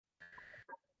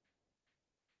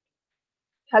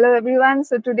Hello everyone.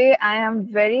 So today I am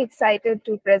very excited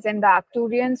to present the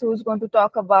Arcturians, who's going to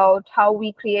talk about how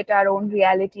we create our own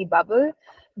reality bubble.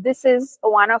 This is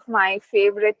one of my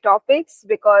favorite topics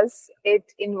because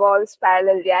it involves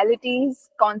parallel realities,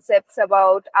 concepts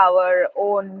about our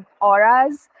own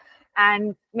auras,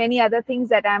 and many other things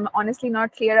that I'm honestly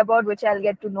not clear about, which I'll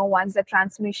get to know once the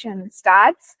transmission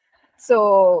starts.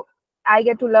 So I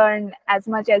get to learn as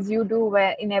much as you do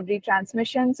in every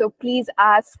transmission. So please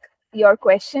ask your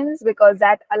questions because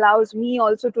that allows me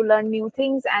also to learn new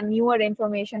things and newer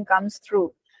information comes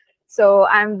through. So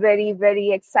I'm very,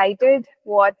 very excited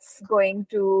what's going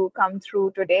to come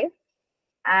through today.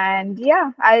 And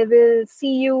yeah, I will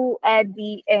see you at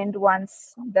the end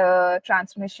once the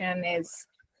transmission is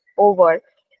over.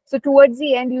 So towards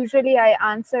the end, usually I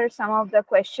answer some of the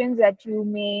questions that you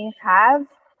may have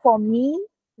for me,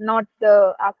 not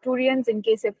the Arcturians, in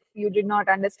case if you did not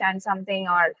understand something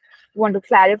or you want to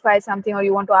clarify something or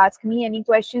you want to ask me any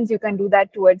questions, you can do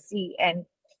that towards the end.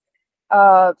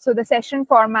 So the session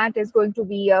format is going to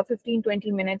be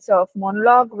 15-20 minutes of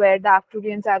monologue where the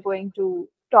Arcturians are going to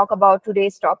talk about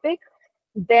today's topic.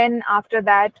 Then after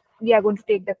that, we are going to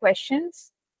take the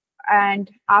questions. And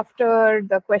after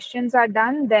the questions are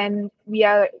done, then we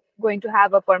are going to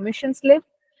have a permission slip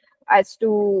as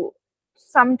to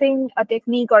something, a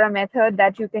technique or a method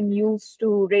that you can use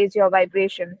to raise your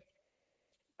vibration.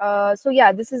 So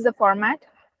yeah, this is the format.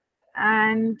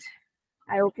 And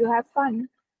I hope you have fun.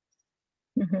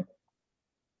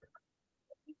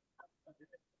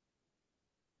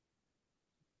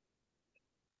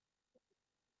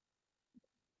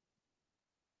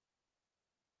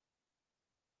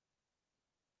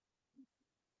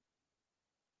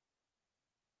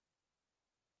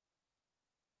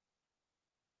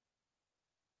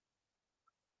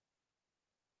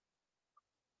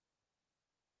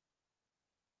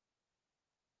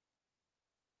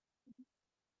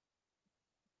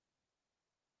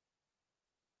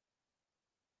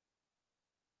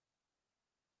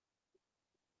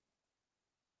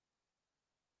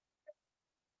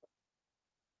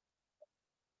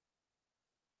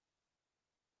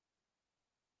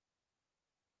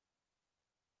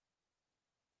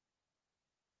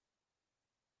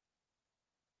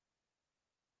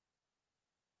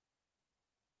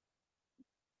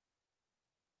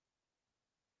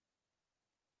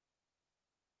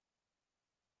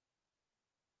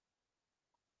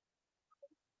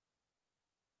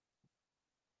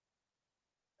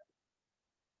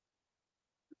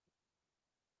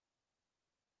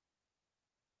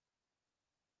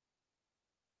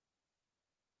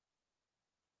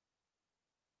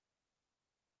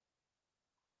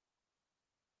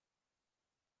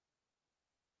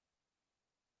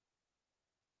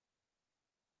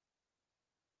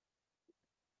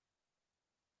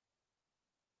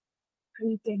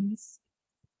 Greetings.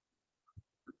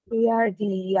 We are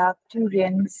the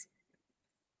Arcturians,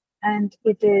 and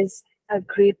it is a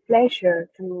great pleasure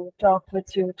to talk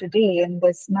with you today in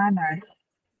this manner.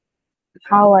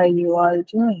 How are you all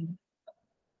doing?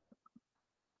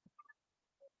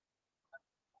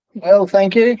 Well,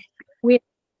 thank you.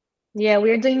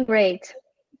 We're doing great.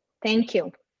 Thank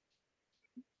you.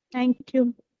 Thank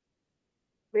you.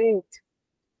 Great.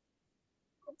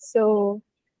 So,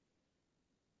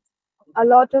 a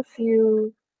lot of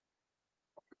you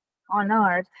on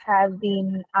Earth have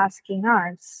been asking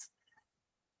us,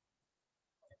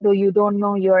 though you don't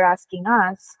know you're asking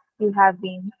us, you have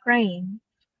been praying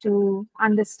to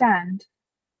understand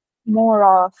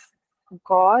more of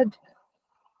God,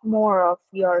 more of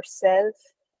yourself,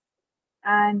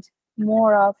 and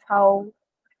more of how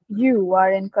you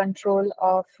are in control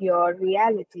of your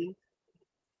reality.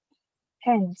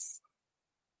 Hence,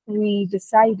 we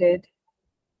decided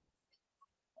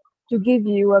to give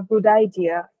you a good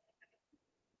idea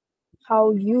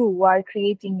how you are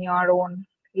creating your own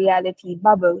reality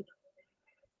bubble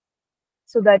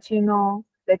so that you know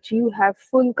that you have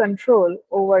full control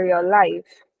over your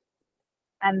life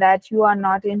and that you are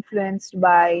not influenced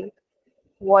by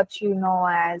what you know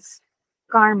as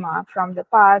karma from the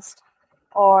past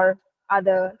or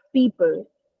other people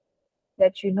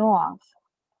that you know of.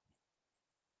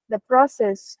 The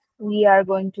process we are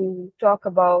going to talk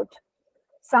about,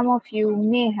 some of you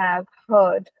may have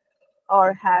heard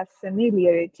or have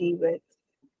familiarity with.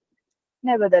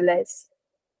 Nevertheless,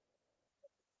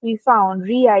 we found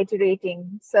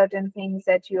reiterating certain things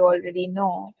that you already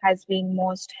know has been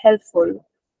most helpful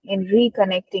in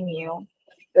reconnecting you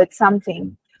with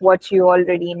something what you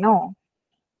already know.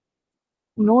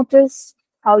 Notice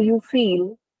how you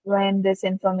feel when this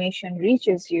information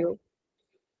reaches you.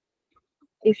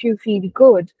 If you feel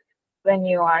good when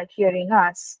you are hearing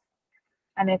us,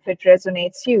 And if it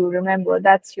resonates you, remember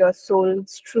that's your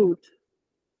soul's truth.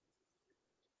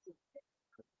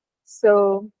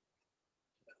 So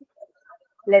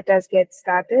let us get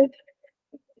started.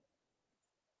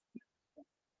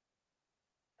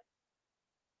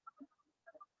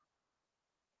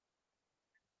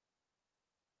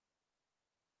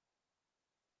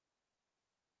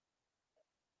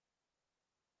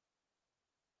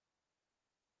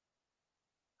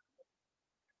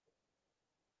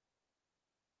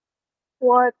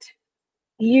 What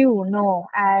you know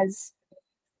as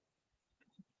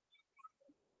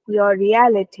your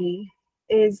reality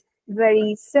is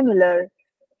very similar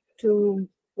to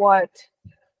what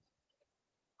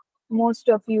most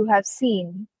of you have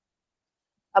seen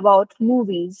about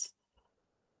movies.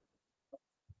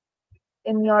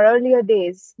 In your earlier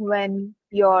days, when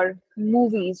your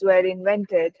movies were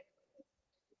invented,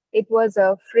 it was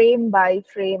a frame by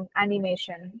frame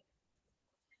animation.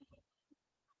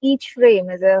 Each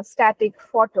frame is a static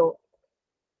photo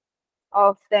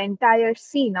of the entire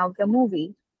scene of the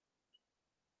movie.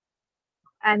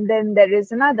 And then there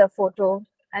is another photo,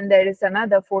 and there is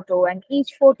another photo, and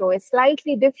each photo is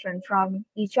slightly different from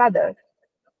each other.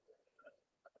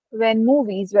 When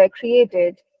movies were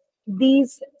created,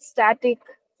 these static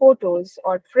photos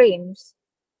or frames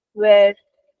were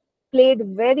played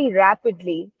very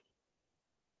rapidly,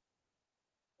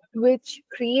 which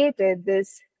created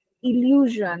this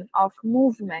illusion of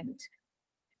movement.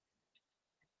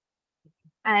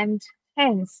 And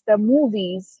hence, the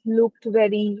movies looked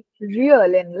very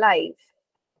real in life.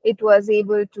 It was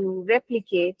able to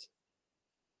replicate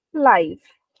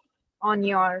life on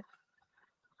your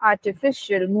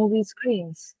artificial movie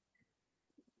screens.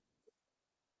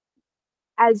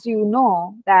 As you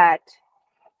know that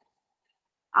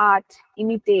art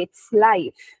imitates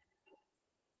life,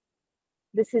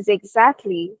 this is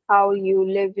exactly how you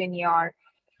live in your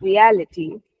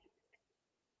reality.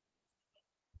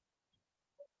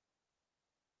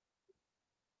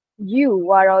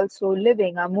 You are also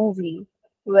living a movie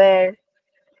where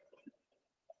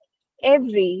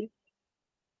every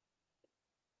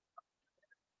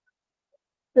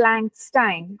plank's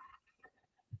time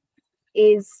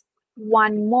is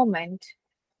one moment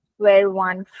where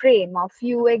one frame of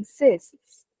you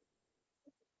exists.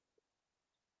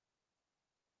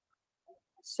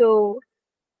 So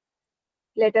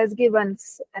let us give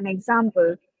us an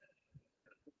example.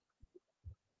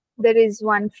 There is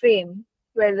one frame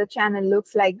where the channel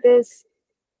looks like this,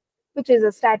 which is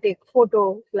a static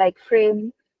photo like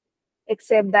frame,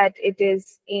 except that it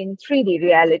is in 3D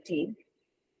reality.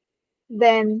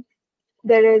 Then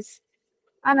there is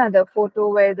another photo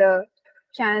where the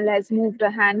channel has moved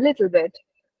a hand little bit,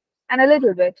 and a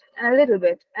little bit, and a little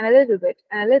bit, and a little bit,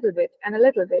 and a little bit, and a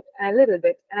little bit, and a little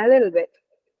bit, and a little bit.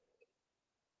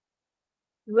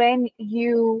 When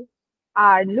you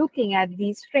are looking at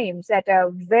these frames at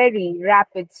a very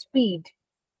rapid speed,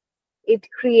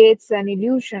 it creates an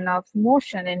illusion of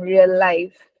motion in real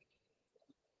life.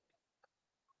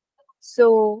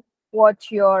 So, what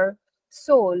your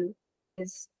soul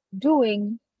is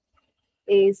doing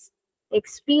is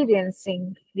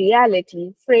experiencing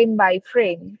reality frame by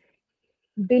frame,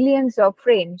 billions of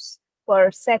frames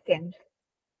per second.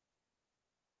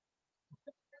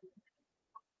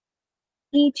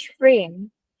 Each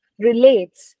frame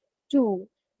relates to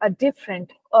a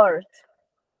different earth.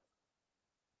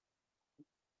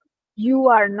 You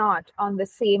are not on the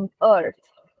same earth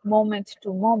moment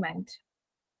to moment.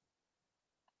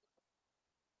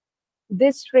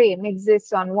 This frame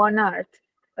exists on one earth.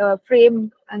 The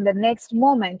frame and the next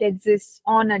moment exists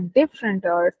on a different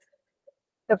earth.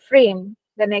 The frame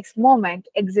the next moment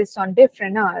exists on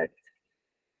different earth.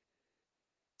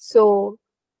 So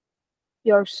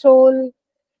your soul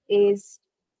is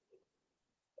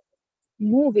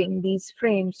moving these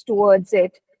frames towards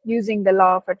it using the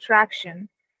law of attraction.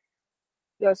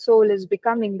 Your soul is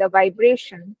becoming the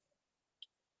vibration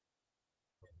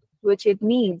which it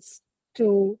needs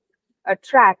to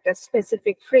attract a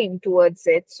specific frame towards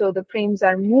it. So the frames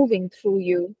are moving through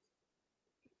you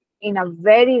in a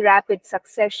very rapid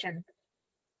succession,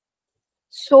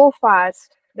 so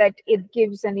fast that it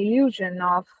gives an illusion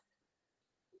of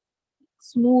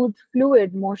smooth,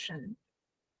 fluid motion.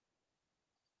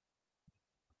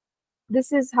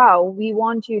 This is how we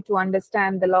want you to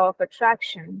understand the law of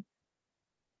attraction.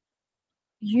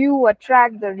 You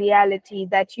attract the reality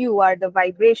that you are the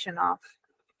vibration of,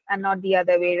 and not the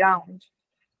other way around.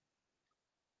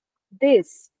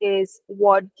 This is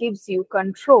what gives you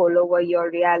control over your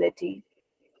reality.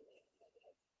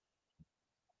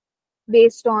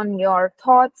 Based on your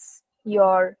thoughts,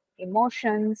 your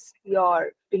emotions,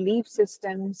 your belief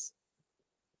systems,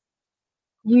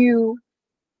 You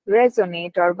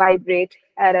resonate or vibrate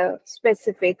at a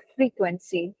specific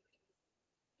frequency,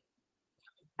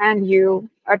 and you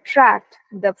attract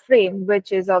the frame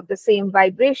which is of the same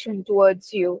vibration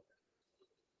towards you,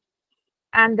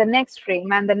 and the next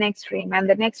frame, and the next frame, and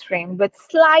the next frame, with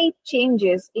slight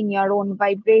changes in your own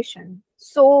vibration.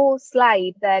 So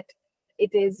slight that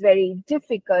it is very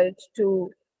difficult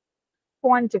to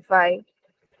quantify.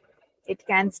 It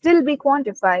can still be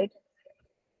quantified.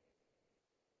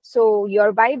 So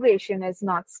your vibration is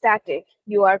not static.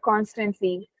 You are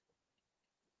constantly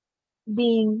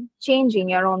changing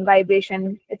your own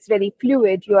vibration. It's very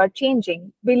fluid. You are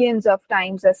changing billions of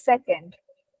times a second.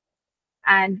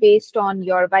 And based on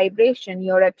your vibration,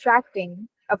 you're attracting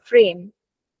a frame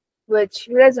which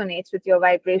resonates with your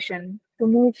vibration to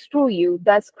move through you,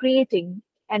 thus creating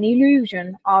an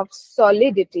illusion of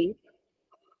solidity.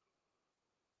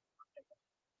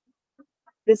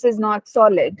 This is not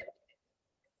solid.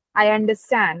 I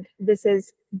understand this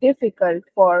is difficult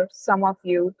for some of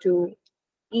you to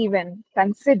even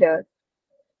consider.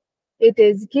 It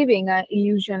is giving an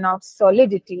illusion of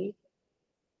solidity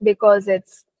because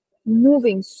it's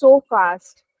moving so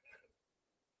fast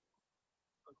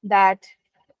that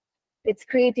it's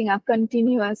creating a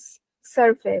continuous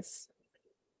surface.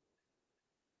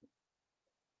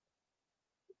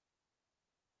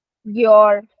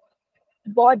 Your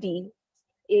body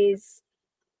is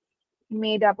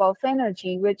made up of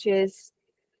energy which is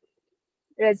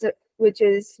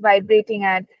vibrating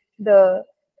at the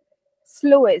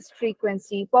slowest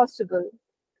frequency possible.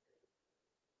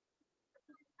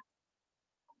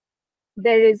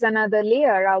 There is another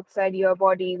layer outside your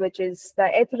body, which is the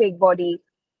etheric body,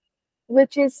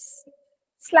 which is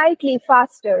slightly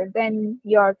faster than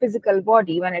your physical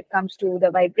body when it comes to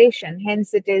the vibration.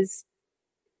 Hence, it is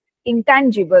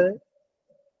intangible,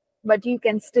 but you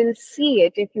can still see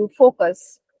it if you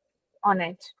focus on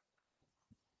it.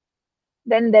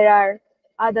 Then there are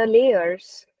other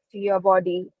layers to your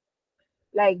body,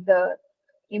 like the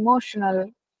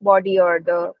emotional body or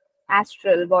the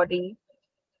astral body.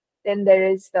 Then there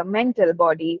is the mental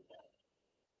body.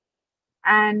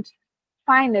 And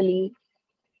finally,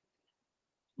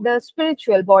 the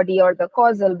spiritual body or the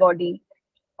causal body,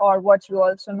 or what you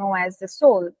also know as the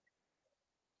soul.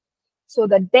 So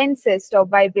the densest of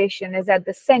vibration is at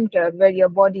the center where your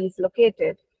body is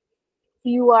located.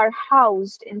 You are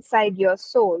housed inside your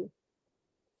soul,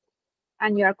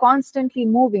 and you are constantly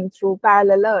moving through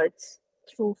parallel earths,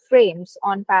 through frames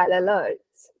on parallel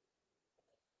earths,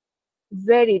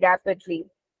 very rapidly.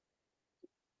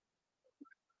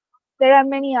 There are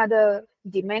many other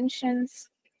dimensions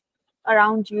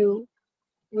around you,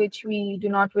 which we do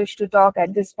not wish to talk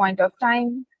at this point of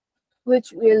time,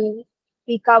 which will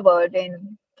be covered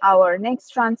in our next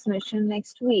transmission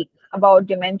next week about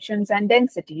dimensions and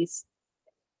densities.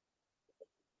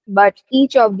 But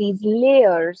each of these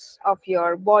layers of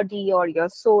your body or your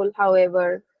soul,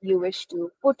 however you wish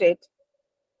to put it,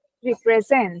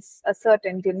 represents a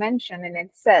certain dimension in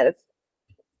itself.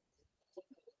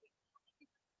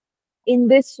 In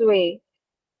this way,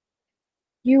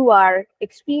 you are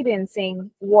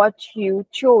experiencing what you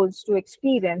chose to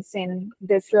experience in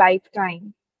this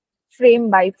lifetime, frame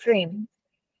by frame.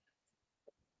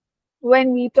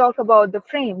 When we talk about the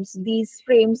frames, these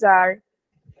frames are,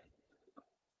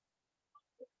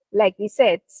 like we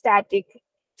said, static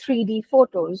 3D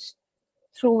photos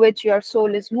through which your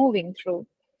soul is moving through.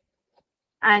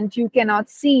 And you cannot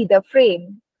see the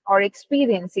frame or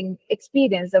experience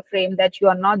the frame that you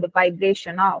are not the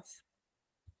vibration of.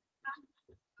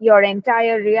 Your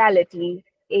entire reality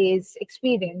is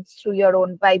experienced through your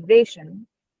own vibration,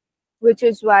 which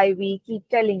is why we keep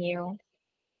telling you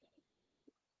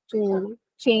to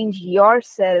change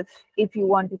yourself if you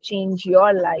want to change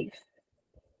your life.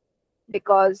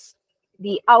 Because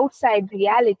the outside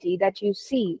reality that you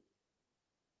see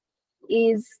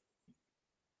is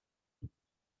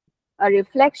a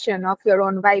reflection of your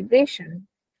own vibration.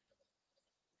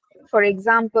 For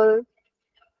example,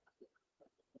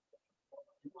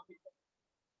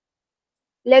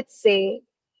 let's say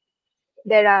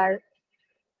there are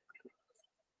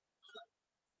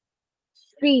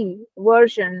 3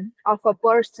 versions of a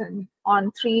person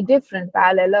on 3 different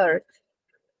parallel earths.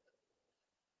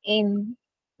 In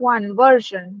one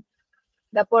version,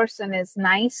 the person is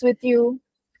nice with you.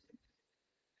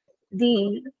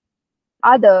 The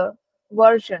other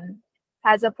version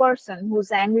has a person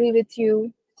who's angry with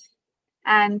you,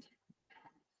 and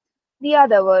the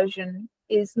other version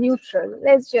is neutral.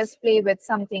 Let's just play with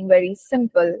something very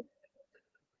simple.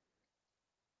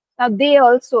 Now, they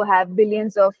also have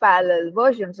billions of parallel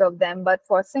versions of them, but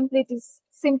for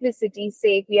simplicity's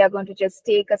sake, we are going to just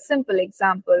take a simple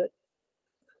example.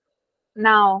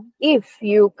 Now, if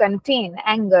you contain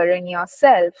anger in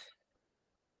yourself,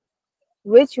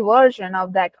 which version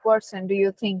of that person do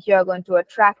you think you are going to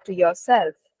attract to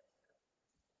yourself?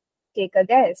 Take a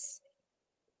guess.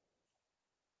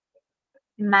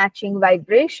 Matching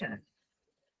vibration.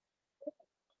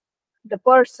 The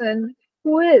person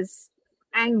who is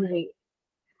angry.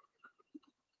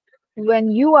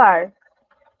 When you are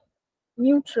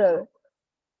neutral,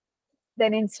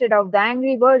 then instead of the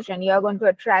angry version, you are going to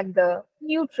attract the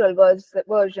neutral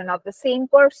version of the same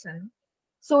person.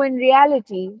 So in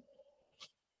reality,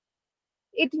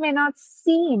 it may not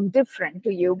seem different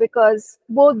to you because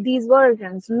both these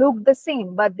versions look the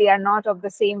same, but they are not of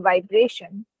the same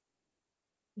vibration.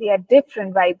 They are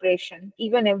different vibration,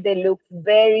 even if they look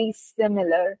very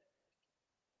similar.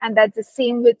 And that's the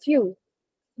same with you.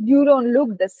 You don't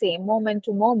look the same moment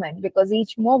to moment because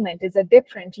each moment is a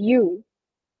different you.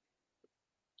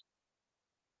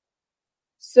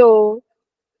 So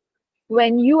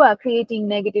when you are creating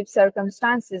negative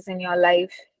circumstances in your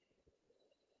life,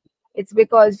 it's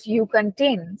because you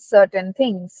contain certain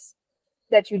things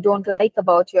that you don't like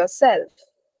about yourself.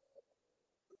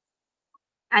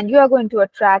 And you are going to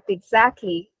attract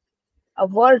exactly a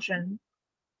version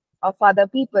of other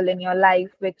people in your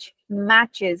life which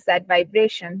matches that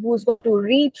vibration, who's going to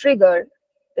re-trigger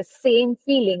the same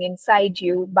feeling inside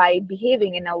you by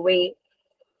behaving in a way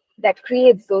that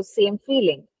creates those same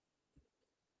feelings.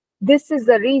 This is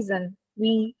the reason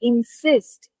we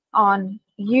insist on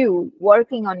you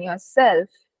working on yourself,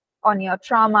 on your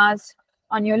traumas,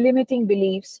 on your limiting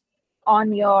beliefs,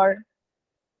 on your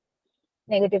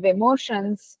negative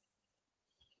emotions,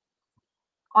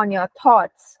 on your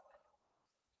thoughts,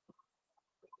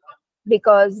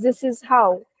 because this is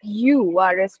how you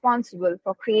are responsible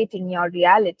for creating your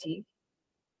reality.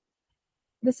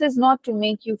 This is not to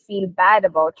make you feel bad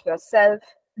about yourself.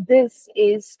 This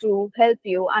is to help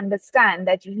you understand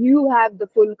that you have the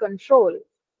full control.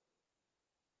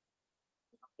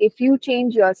 If you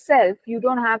change yourself, you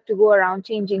don't have to go around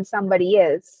changing somebody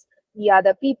else. The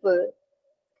other people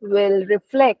will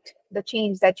reflect the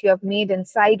change that you have made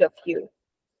inside of you.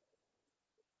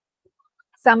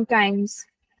 Sometimes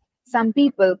some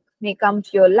people may come to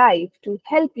your life to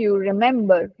help you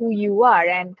remember who you are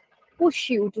and push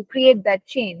you to create that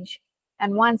change.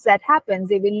 And once that happens,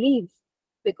 they will leave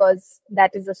because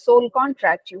that is a soul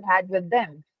contract you had with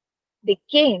them. They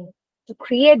came to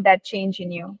create that change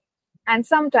in you. And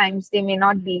sometimes they may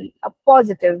not be a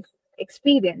positive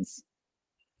experience,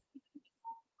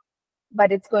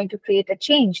 but it's going to create a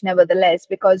change nevertheless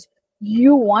because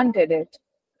you wanted it.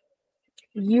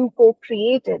 You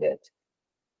co-created it.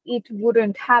 It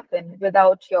wouldn't happen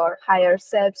without your higher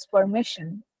self's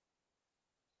permission.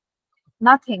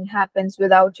 Nothing happens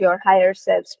without your higher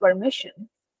self's permission.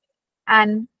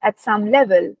 And at some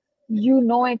level, you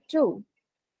know it too.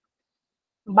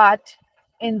 But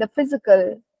in the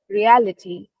physical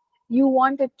reality, you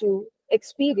wanted to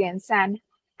experience and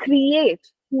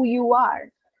create who you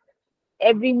are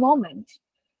every moment.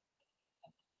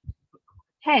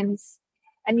 Hence,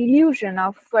 an illusion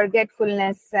of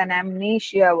forgetfulness and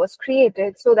amnesia was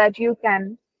created so that you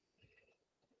can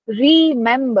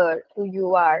remember who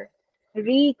you are,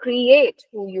 recreate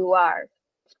who you are.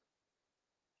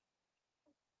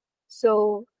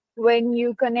 So when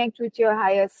you connect with your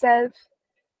higher self,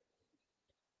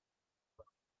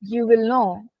 you will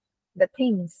know the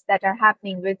things that are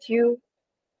happening with you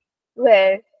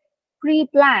were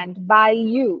pre-planned by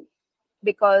you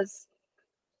because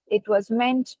it was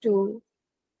meant to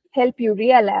help you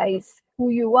realize who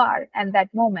you are at that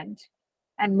moment.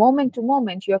 And moment to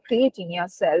moment, you're creating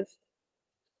yourself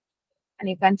and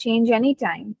you can change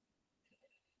anytime.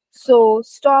 So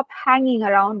stop hanging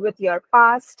around with your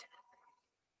past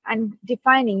and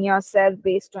defining yourself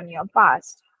based on your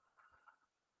past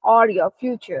or your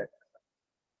future.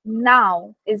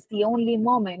 Now is the only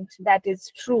moment that is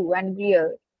true and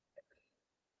real.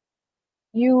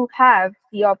 You have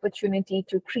the opportunity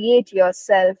to create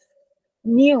yourself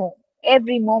new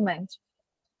every moment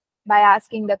by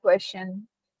asking the question,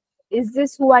 is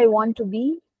this who I want to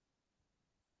be?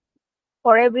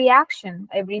 For every action,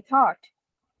 every thought,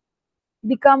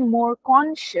 become more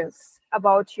conscious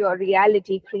about your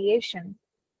reality creation.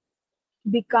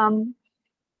 Become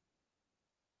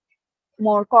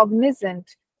more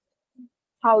cognizant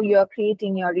how you are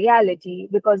creating your reality,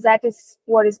 because that is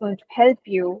what is going to help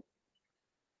you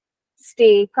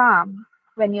stay calm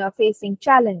when you are facing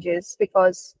challenges,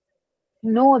 because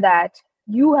know that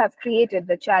you have created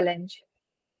the challenge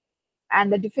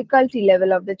and the difficulty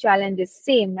level of the challenge is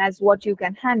same as what you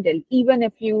can handle, even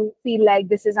if you feel like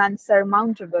this is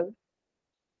unsurmountable,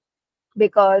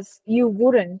 because you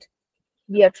wouldn't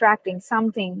be attracting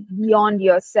something beyond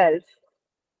yourself.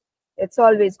 It's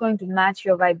always going to match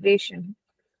your vibration.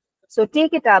 So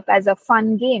take it up as a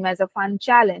fun game, as a fun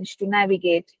challenge to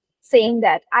navigate, saying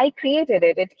that I created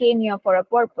it, it came here for a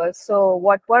purpose. So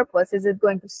what purpose is it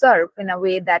going to serve in a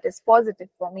way that is positive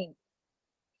for me?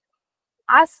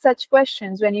 Ask such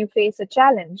questions when you face a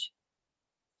challenge.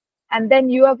 And then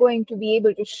you are going to be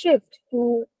able to shift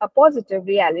to a positive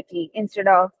reality instead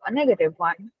of a negative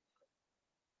one.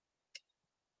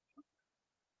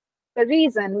 The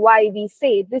reason why we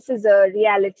say this is a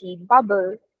reality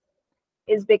bubble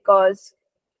is because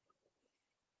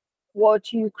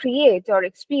what you create or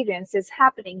experience is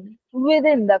happening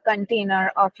within the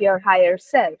container of your higher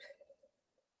self.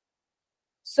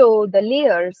 So the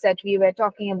layers that we were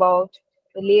talking about,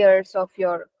 the layers of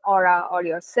your aura or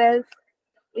your self,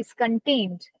 is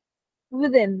contained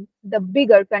within the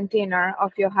bigger container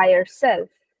of your higher self.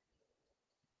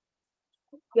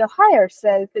 Your higher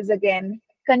self is again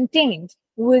contained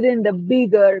within the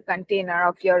bigger container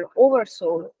of your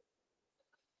oversoul.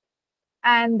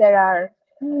 And there are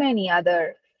many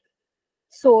other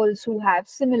souls who have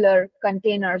similar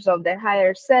containers of their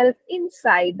higher self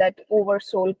inside that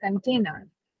oversoul container.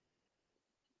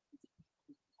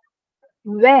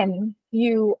 When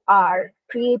you are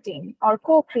creating or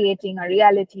co-creating a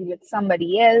reality with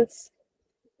somebody else,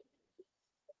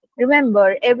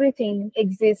 remember everything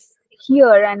exists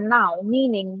here and now,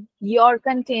 meaning your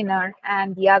container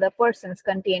and the other person's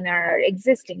container are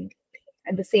existing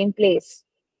at the same place,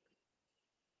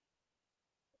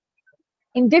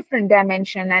 in different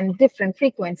dimension and different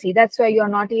frequency. That's why you're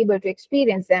not able to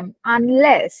experience them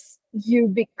unless you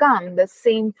become the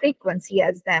same frequency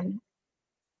as them.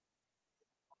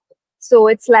 So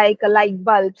it's like a light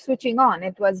bulb switching on.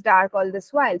 It was dark all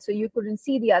this while, so you couldn't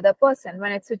see the other person.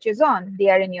 When it switches on, they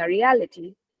are in your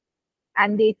reality.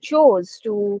 And they chose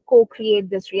to co-create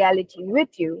this reality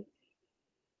with you.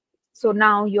 So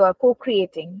now you are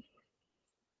co-creating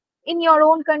in your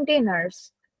own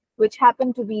containers, which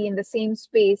happen to be in the same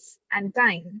space and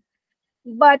time,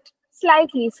 but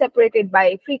slightly separated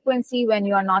by frequency when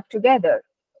you are not together.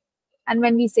 And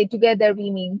when we say together,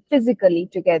 we mean physically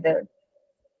together.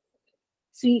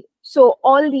 See, so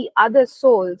all the other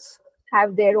souls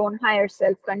have their own higher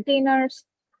self containers,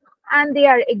 and they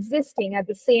are existing at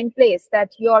the same place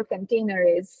that your container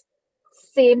is.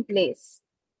 Same place.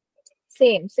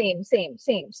 Same.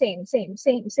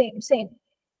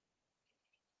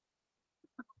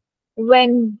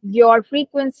 When your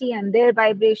frequency and their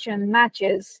vibration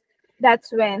matches,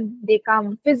 that's when they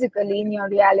come physically in your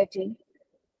reality.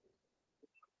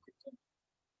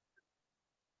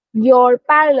 Your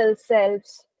parallel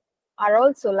selves are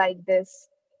also like this.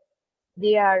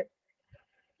 They are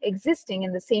existing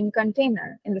in the same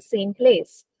container, in the same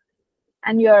place.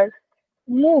 And you're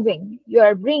moving,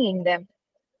 you're bringing them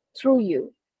through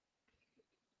you.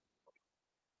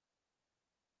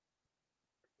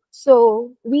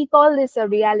 So we call this a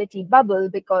reality bubble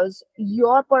because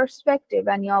your perspective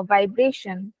and your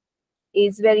vibration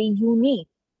is very unique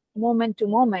moment to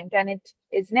moment, and it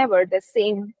is never the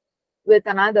same with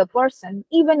another person,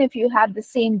 even if you have the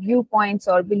same viewpoints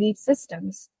or belief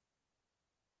systems.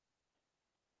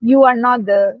 You are not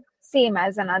the same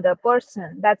as another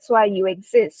person. That's why you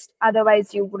exist.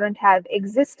 Otherwise, you wouldn't have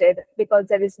existed, because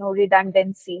there is no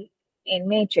redundancy in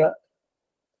nature,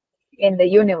 in the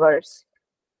universe.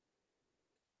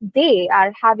 They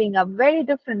are having a very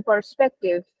different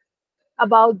perspective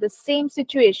about the same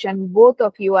situation both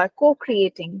of you are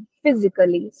co-creating,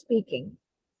 physically speaking.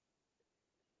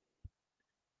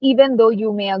 Even though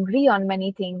you may agree on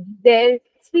many things, their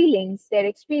feelings, their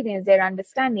experience, their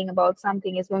understanding about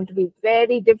something is going to be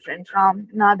very different from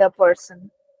another person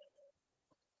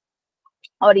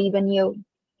or even you.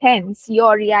 Hence,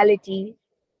 your reality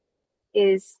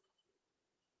is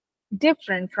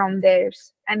different from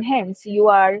theirs, and hence you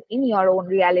are in your own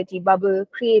reality bubble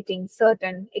creating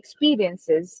certain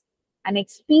experiences and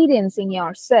experiencing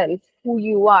yourself, who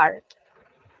you are.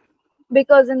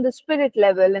 Because in the spirit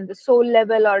level, in the soul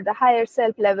level, or the higher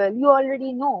self level, you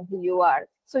already know who you are.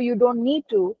 So you don't need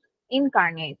to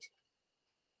incarnate.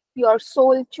 Your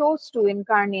soul chose to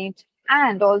incarnate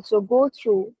and also go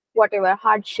through whatever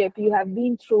hardship you have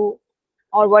been through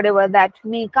or whatever that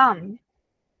may come,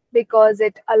 because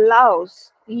it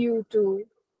allows you to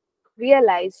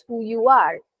realize who you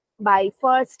are by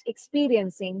first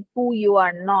experiencing who you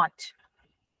are not.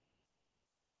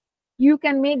 You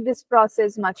can make this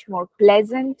process much more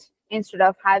pleasant instead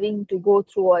of having to go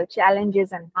through all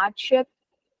challenges and hardship.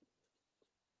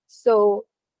 So,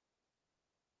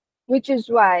 which is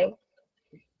why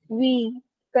we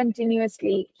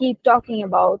continuously keep talking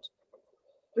about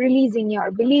releasing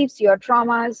your beliefs, your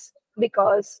traumas,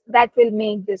 because that will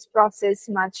make this process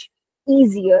much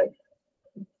easier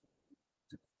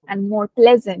and more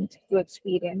pleasant to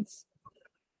experience.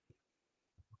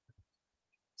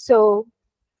 So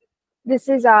this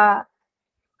is the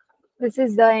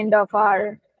end of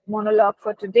our monologue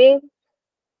for today,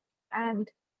 and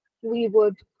we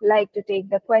would like to take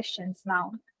the questions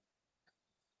now.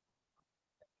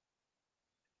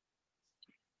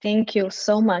 Thank you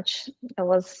so much. That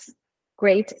was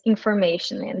great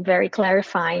information and very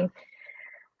clarifying.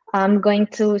 I'm going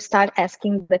to start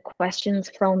asking the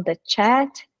questions from the chat.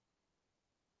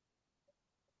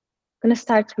 I'm going to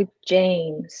start with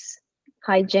James.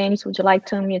 Hi, James. Would you like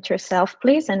to unmute yourself,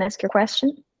 please, and ask your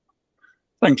question?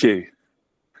 Thank you.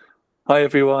 Hi,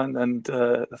 everyone, and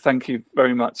thank you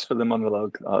very much for the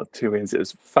monologue, Arcturians. It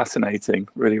was fascinating,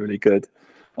 really, really good.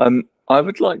 I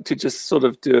would like to just sort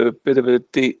of do a bit of a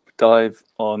deep dive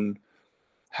on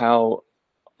how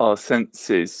our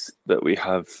senses that we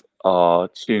have are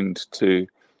tuned to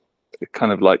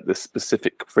kind of like the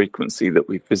specific frequency that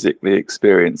we physically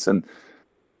experience, and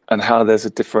how there's a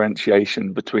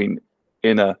differentiation between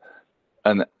inner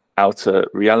and outer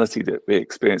reality that we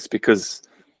experience, because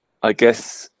I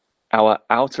guess our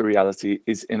outer reality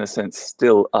is in a sense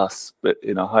still us, but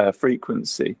in a higher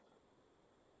frequency.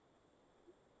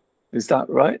 Is that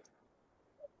right?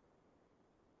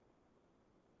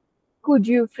 Could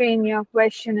you frame your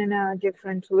question in a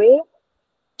different way?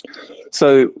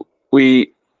 So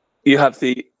you have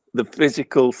the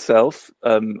physical self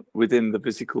within the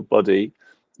physical body,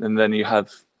 and then you have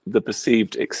the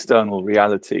perceived external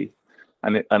reality.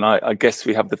 And I guess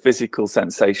we have the physical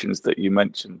sensations that you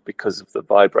mentioned because of the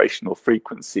vibrational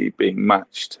frequency being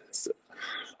matched.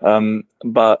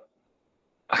 But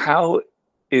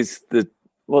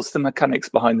what's the mechanics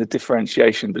behind the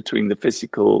differentiation between the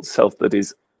physical self that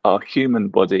is our human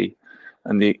body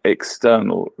and the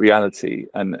external reality?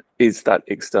 And is that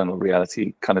external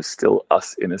reality kind of still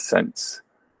us in a sense?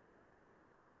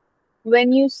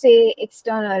 When you say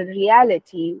external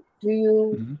reality, do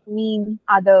you mean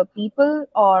other people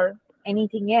or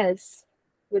anything else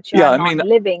which are not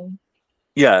living?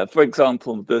 Yeah, for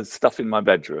example, the stuff in my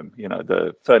bedroom,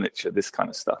 the furniture, this kind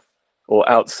of stuff, or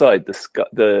outside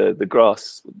the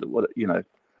grass, the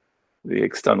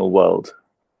external world.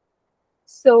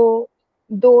 So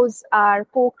those are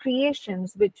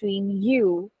co-creations between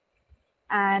you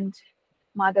and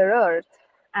Mother Earth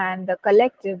and the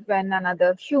collective when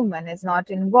another human is not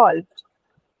involved.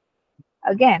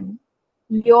 Again,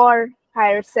 your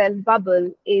higher self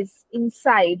bubble is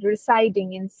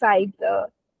residing inside the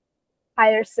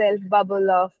higher self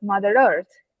bubble of Mother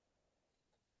Earth.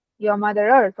 Your Mother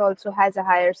Earth also has a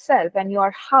higher self, and you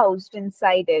are housed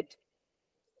inside it.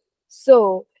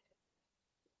 So,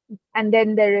 and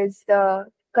then there is the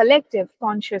collective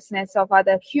consciousness of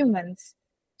other humans.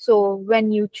 So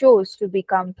when you chose to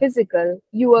become physical,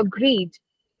 you agreed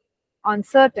on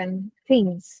certain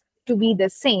things to be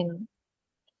the same,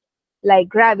 like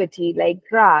gravity, like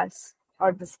grass,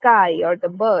 or the sky, or the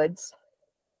birds,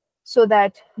 so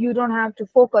that you don't have to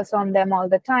focus on them all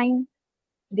the time.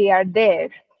 They are there.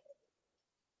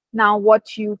 Now,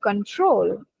 what you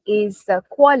control is the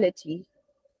quality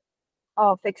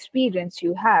of experience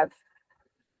you have.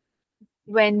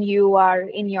 When you are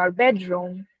in your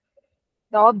bedroom,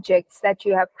 the objects that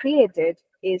you have created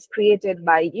is created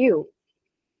by you.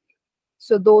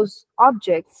 So those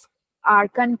objects are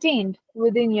contained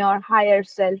within your higher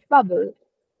self bubble.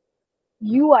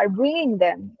 You are bringing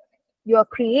them, you are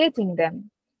creating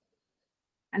them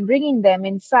and bringing them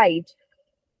inside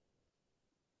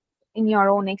in your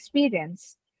own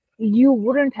experience. You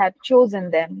wouldn't have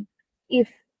chosen them if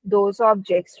those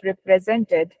objects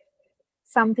represented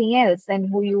something else than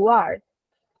who you are.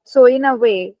 So in a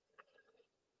way,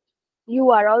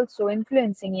 you are also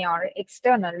influencing your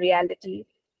external reality.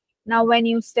 Now, when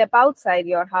you step outside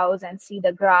your house and see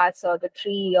the grass or the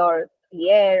tree or the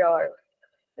air or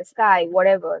the sky,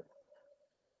 whatever,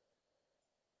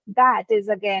 that is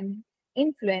again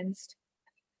influenced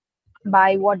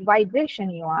by what vibration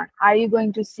you are. Are you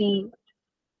going to see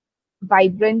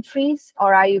vibrant trees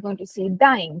or are you going to see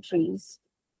dying trees?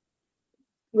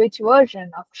 Which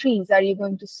version of trees are you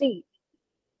going to see?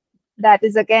 That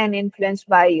is again influenced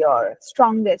by your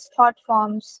strongest thought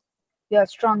forms, your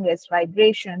strongest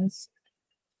vibrations,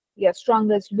 your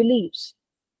strongest beliefs.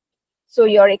 So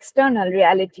your external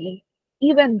reality,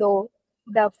 even though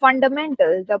the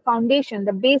fundamental, the foundation,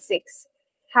 the basics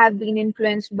have been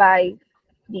influenced by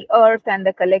the earth and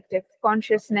the collective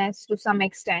consciousness to some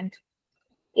extent,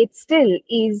 it still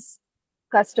is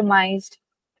customized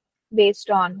based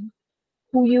on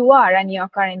who you are and your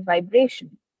current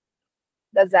vibration.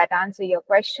 Does that answer your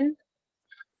question?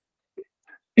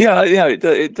 Yeah,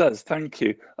 it does. Thank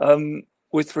you.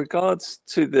 With regards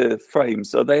to the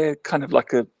frames, are they kind of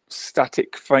like a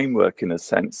static framework in a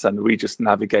sense, and we just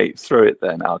navigate through it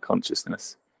then, our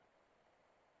consciousness?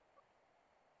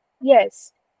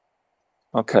 Yes.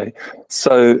 Okay.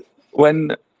 So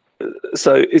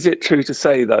is it true to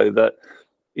say though that,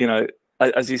 you know,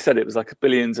 as you said, it was like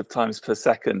billions of times per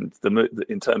second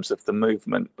in terms of the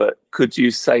movement, but could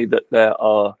you say that there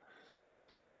are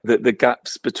the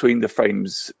gaps between the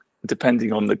frames,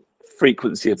 depending on the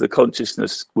frequency of the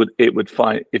consciousness, would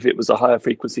find, if it was a higher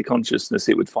frequency consciousness,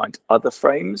 it would find other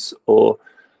frames? Or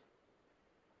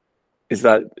is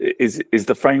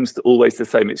the frames always the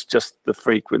same? It's just the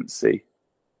frequency?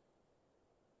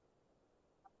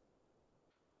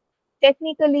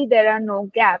 Technically, there are no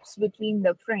gaps between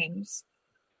the frames.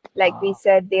 Like we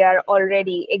said, they are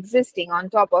already existing on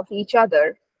top of each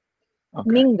other, Okay.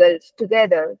 mingled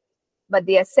together, but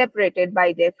they are separated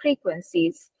by their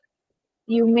frequencies.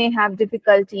 You may have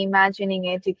difficulty imagining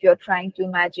it if you're trying to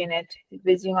imagine it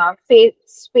with your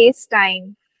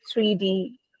space-time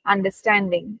 3D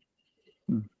understanding.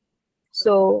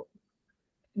 So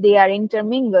they are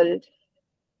intermingled.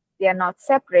 They are not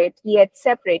separate, yet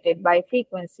separated by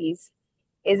frequencies.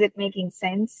 Is it making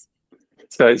sense?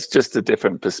 So it's just a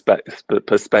different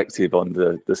perspective on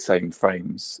the same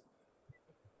frames.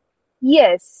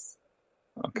 Yes.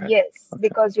 Okay. Yes, Okay.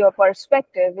 because your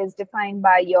perspective is defined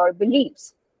by your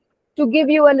beliefs. To give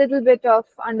you a little bit of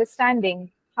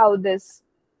understanding how this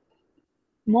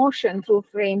motion through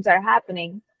frames are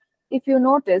happening, if you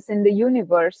notice in the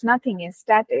universe, nothing is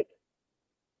static.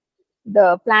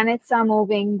 The planets are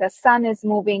moving, the sun is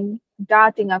moving,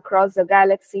 darting across the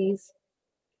galaxies.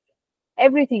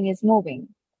 Everything is moving.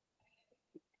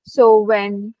 So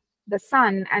when the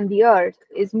sun and the earth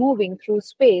is moving through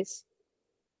space,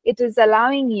 it is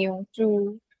allowing you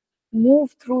to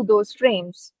move through those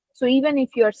frames. So even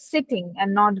if you're sitting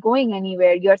and not going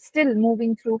anywhere, you're still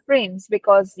moving through frames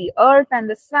because the earth and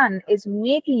the sun is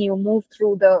making you move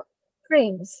through the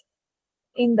frames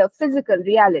in the physical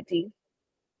reality,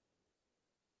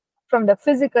 from the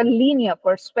physical linear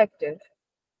perspective.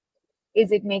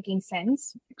 Is it making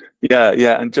sense? Yeah,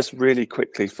 and just really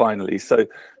quickly, finally, so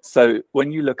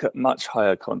when you look at much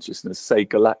higher consciousness, say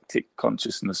galactic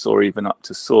consciousness, or even up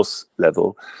to source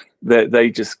level,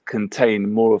 they just contain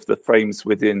more of the frames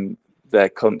within their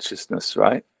consciousness,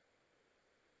 right?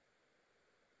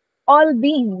 All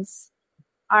beings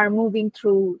are moving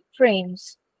through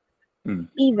frames,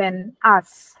 even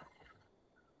us.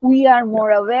 We are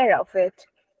more aware of it.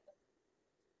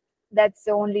 That's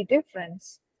the only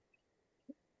difference.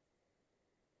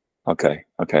 Okay,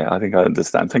 I think I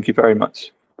understand. Thank you very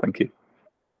much. Thank you.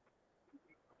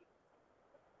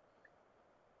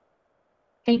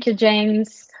 Thank you,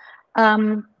 James.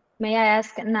 May I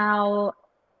ask now,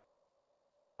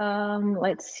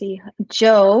 let's see,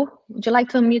 Joe, would you like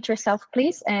to unmute yourself,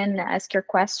 please, and ask your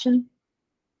question?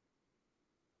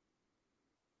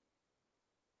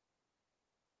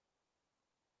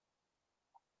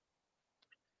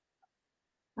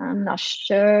 I'm not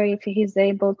sure if he's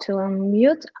able to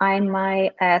unmute. I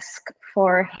might ask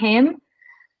for him.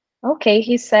 Okay,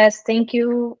 he says, thank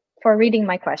you for reading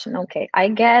my question. Okay, I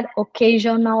get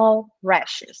occasional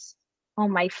rashes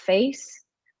on my face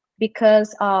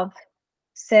because of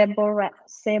seborrheic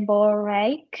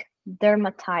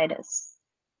dermatitis.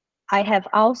 I have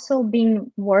also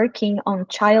been working on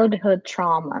childhood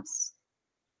traumas.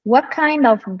 What kind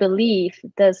of belief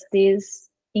does this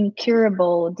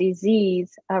incurable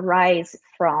disease arise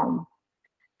from?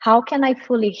 How can I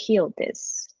fully heal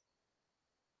this?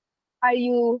 Are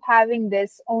you having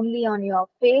this only on your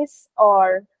face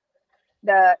or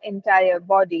the entire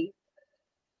body?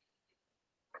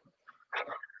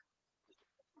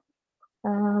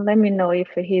 Let me know if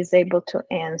he's able to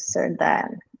answer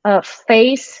that.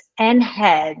 Face and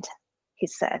head, he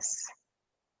says.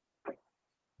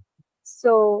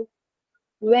 So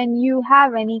when you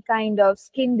have any kind of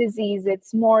skin disease,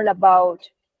 it's more about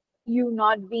you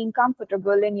not being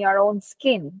comfortable in your own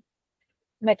skin,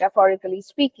 metaphorically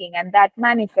speaking, and that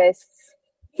manifests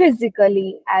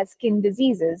physically as skin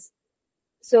diseases.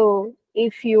 So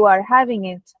if you are having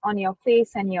it on your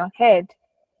face and your head,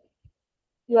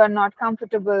 you are not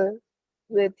comfortable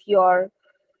with your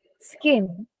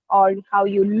skin or how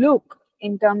you look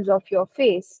in terms of your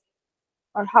face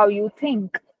or how you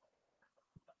think.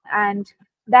 And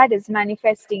that is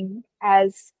manifesting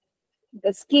as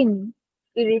the skin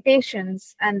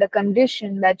irritations and the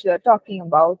condition that you're talking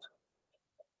about.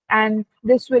 And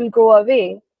this will go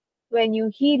away when you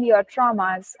heal your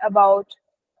traumas about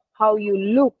how you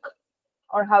look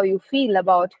or how you feel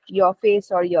about your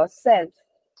face or yourself.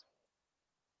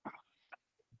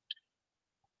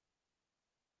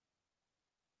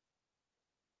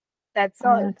 That's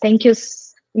all. Thank you.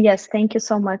 Yes, thank you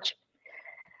so much.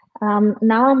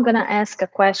 Now I'm going to ask a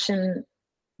question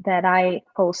that I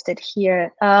posted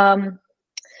here.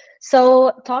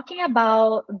 So talking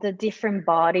about the different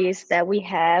bodies that we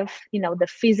have, the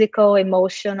physical,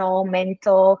 emotional,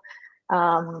 mental,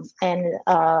 and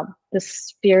the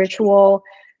spiritual,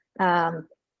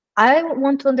 I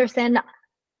want to understand,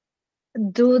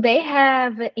 do they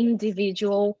have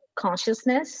individual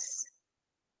consciousness?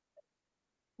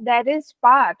 That is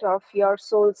part of your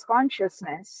soul's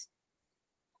consciousness.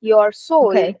 Your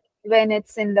soul, Okay. when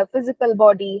it's in the physical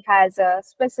body, has a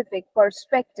specific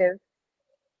perspective.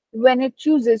 When it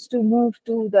chooses to move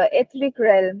to the etheric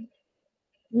realm,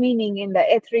 meaning in the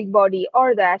etheric body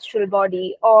or the astral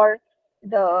body or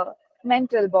the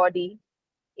mental body,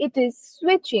 it is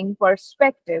switching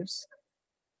perspectives.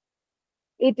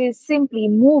 It is simply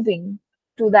moving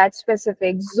to that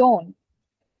specific zone.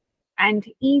 And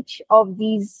each of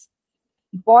these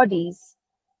bodies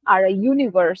are a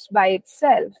universe by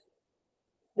itself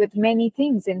with many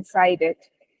things inside it.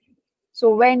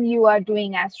 So when you are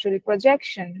doing astral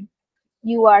projection,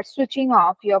 you are switching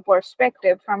off your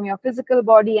perspective from your physical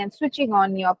body and switching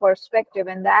on your perspective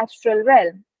in the astral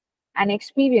realm and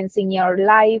experiencing your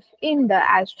life in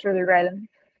the astral realm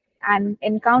and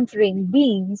encountering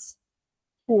beings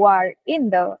who are in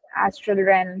the astral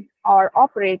realm or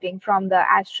operating from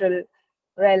the astral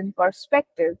realm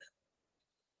perspective.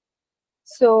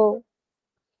 So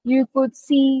you could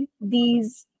see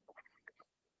these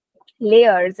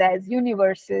layers as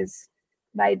universes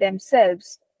by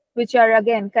themselves, which are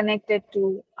again connected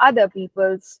to other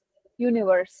people's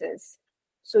universes.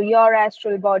 So your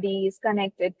astral body is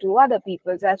connected to other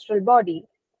people's astral body.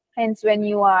 Hence, when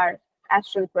you are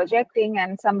astral projecting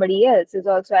and somebody else is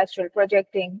also astral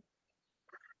projecting,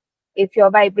 if your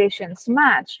vibrations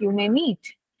match, you may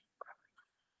meet.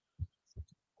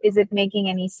 Is it making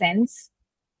any sense?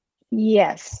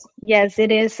 Yes,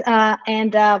 it is.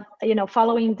 And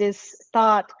following this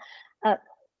thought,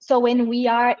 so when we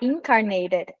are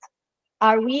incarnated,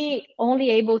 are we only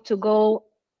able to go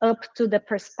up to the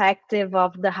perspective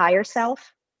of the higher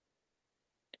self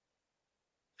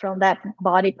from that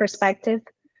body perspective?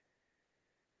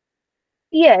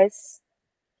 Yes.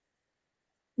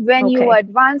 When you Okay.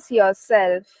 advance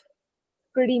yourself,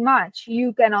 pretty much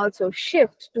you can also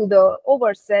shift to the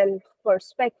overself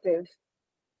perspective.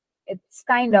 It's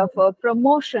kind of a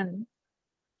promotion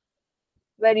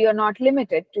where you're not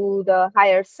limited to the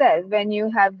higher self, when you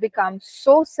have become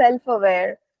so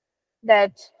self-aware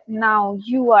that now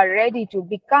you are ready to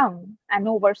become an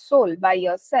oversoul by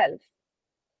yourself.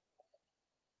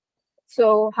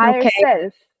 So higher Okay.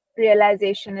 self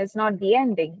realization is not the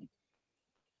ending.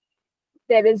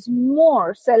 There is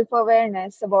more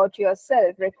self-awareness about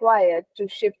yourself required to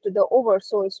shift to the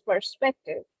oversoul's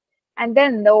perspective. And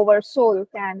then the oversoul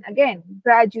can again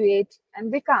graduate and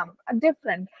become a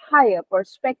different, higher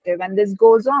perspective. And this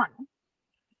goes on.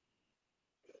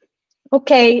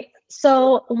 Okay.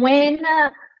 So when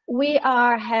we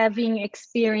are having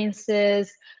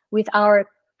experiences with our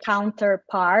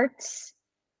counterparts,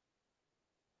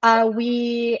 are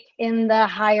we in the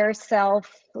higher self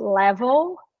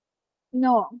level?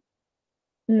 No,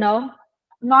 No.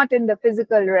 not in the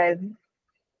physical realm.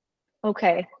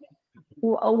 Okay.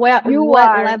 What You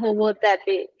level would that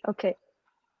be? Okay.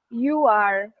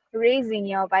 are raising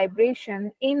your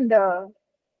vibration in the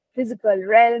physical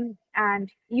realm,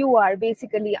 and you are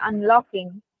basically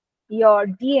unlocking your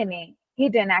DNA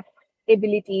hidden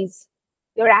abilities.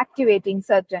 You're activating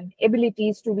certain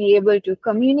abilities to be able to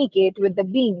communicate with the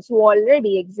beings who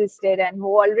already existed and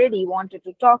who already wanted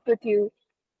to talk with you,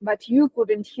 but you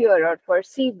couldn't hear or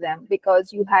perceive them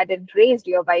because you hadn't raised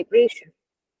your vibration.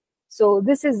 So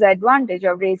this is the advantage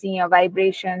of raising your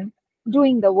vibration,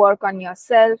 doing the work on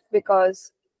yourself,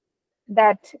 because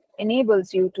that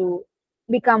enables you to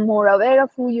become more aware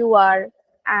of who you are,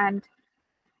 and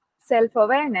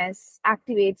self-awareness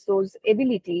activates those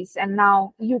abilities, and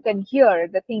now you can hear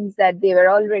the things that they were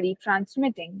already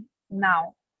transmitting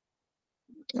now.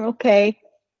 Okay.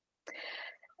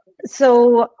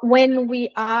 So when we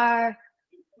are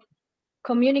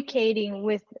communicating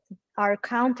with our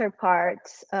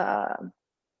counterparts, are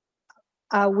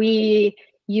we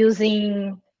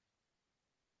using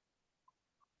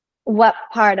What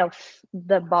part of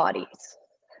the bodies?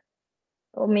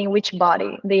 I mean, which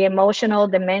body? The emotional,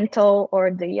 the mental,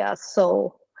 or the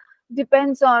soul?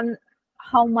 Depends on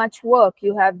how much work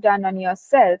you have done on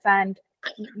yourself and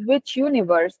which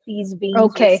universe these beings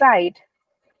Okay. reside.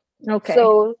 Okay.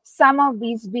 So some of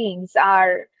these beings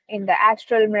are in the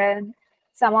astral realm,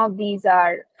 some of these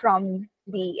are from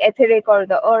the etheric or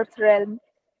the earth realm,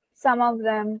 some of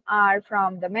them are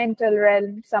from the mental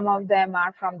realm, some of them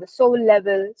are from the soul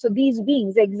level. So these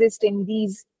beings exist in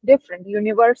these different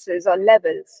universes or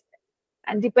levels.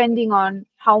 And depending on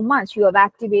how much you have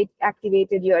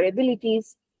activated your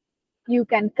abilities, you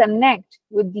can connect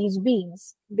with these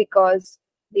beings because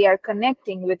they are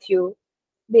connecting with you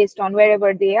based on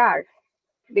wherever they are,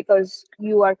 because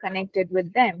you are connected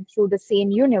with them through the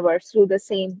same universe, through the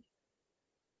same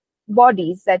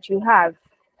bodies that you have,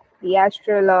 the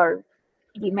astral or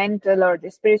the mental or the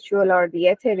spiritual or the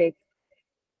etheric.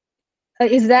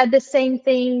 Is that the same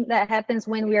thing that happens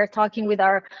when we are talking with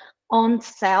our own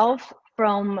self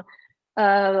from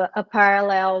a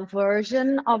parallel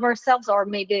version of ourselves, or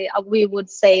maybe we would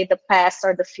say the past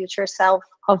or the future self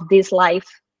of this life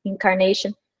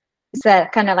incarnation? Is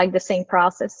that kind of like the same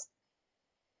process?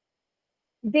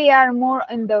 They are more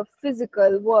in the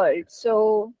physical world.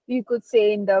 So you could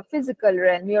say in the physical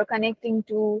realm, you're connecting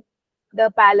to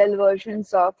the parallel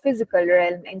versions of physical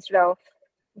realm instead of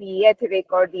the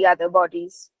etheric or the other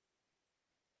bodies.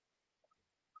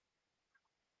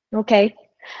 Okay.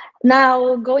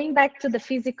 Now, going back to the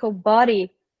physical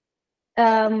body,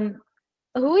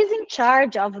 who is in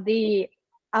charge of the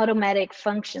automatic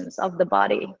functions of the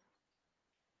body?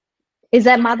 Is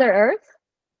that Mother Earth?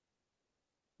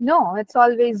 No, it's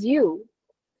always you.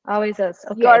 Always us.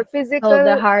 Okay. Your So the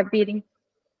physical, heart beating.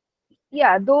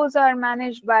 yeah, those are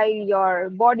managed by your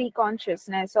body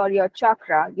consciousness or your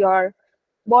chakra. Your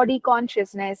body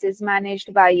consciousness is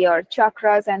managed by your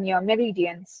chakras and your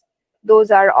meridians.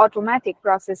 Those are automatic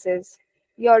processes.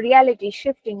 Your reality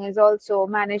shifting is also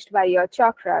managed by your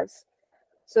chakras.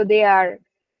 So they are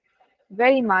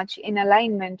very much in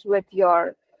alignment with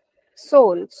your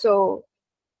soul. So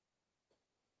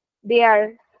they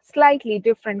are slightly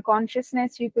different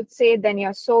consciousness, you could say, than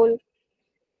your soul.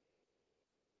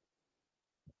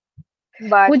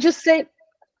 But Would you say,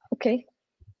 okay,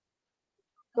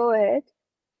 go ahead.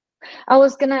 I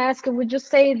was gonna ask, would you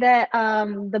say that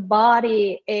the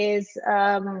body is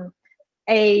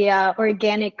a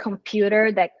organic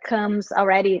computer that comes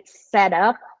already set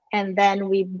up, and then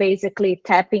we basically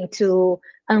tap into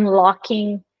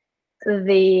unlocking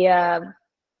the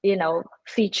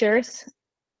features,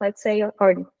 let's say,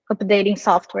 or updating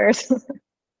softwares?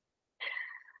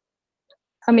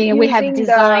 I mean, we have Using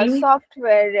the design.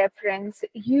 software reference,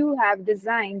 you have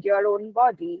designed your own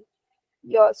body.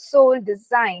 Your soul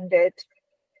designed it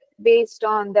based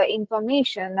on the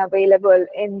information available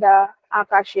in the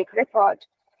Akashic record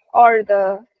or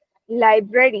the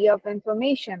library of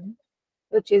information,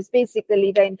 which is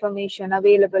basically the information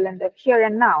available in the here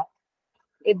and now.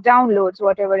 It downloads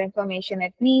whatever information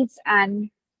it needs and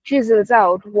chisels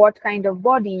out what kind of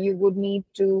body you would need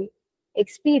to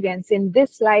experience in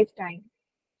this lifetime.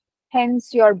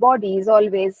 Hence, your body is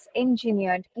always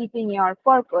engineered keeping your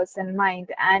purpose in mind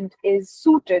and is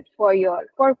suited for your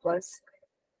purpose.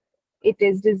 It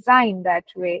is designed that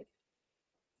way.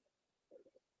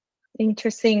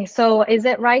 Interesting. So is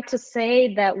it right to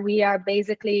say that we are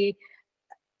basically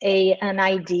an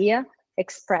idea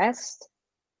expressed?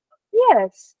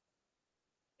 Yes,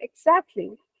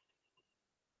 exactly.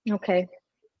 Okay.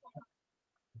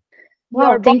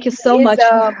 Your Wow, thank you body so is much.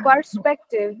 a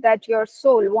perspective that your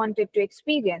soul wanted to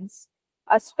experience,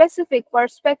 a specific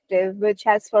perspective which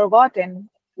has forgotten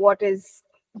what is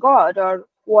God or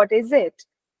what is it.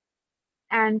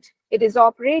 And it is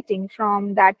operating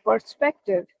from that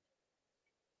perspective.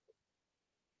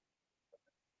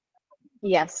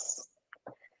 Yes.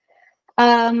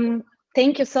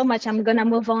 Thank you so much. I'm gonna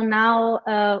move on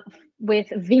now with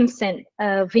Vincent.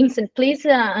 Vincent, please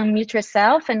unmute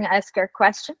yourself and ask your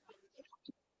question.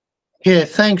 Yeah,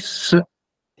 thanks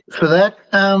for that.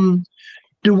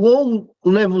 Do all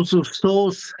levels of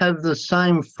source have the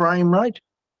same frame rate?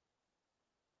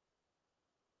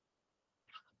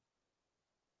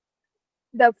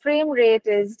 The frame rate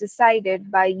is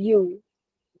decided by you.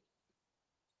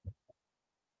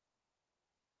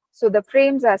 So the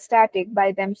frames are static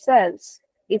by themselves.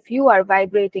 If you are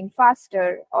vibrating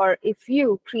faster or if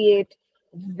you create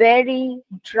very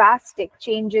drastic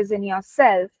changes in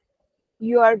yourself,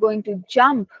 you are going to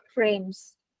jump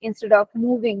frames instead of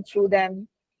moving through them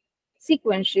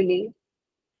sequentially.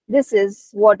 This is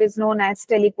what is known as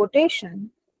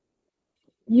teleportation.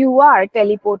 You are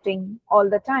teleporting all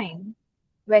the time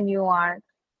when you are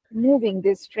moving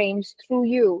these frames through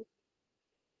you.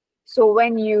 So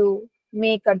when you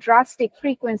make a drastic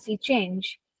frequency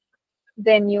change,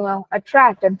 then you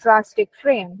attract a drastic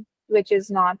frame, which is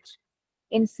not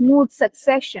in smooth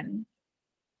succession.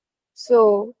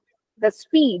 So the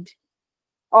speed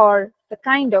or the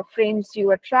kind of frames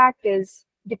you attract is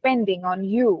depending on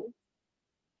you.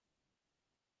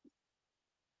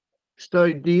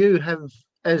 So do you have,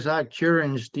 as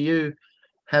Arcturians, do you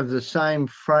have the same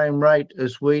frame rate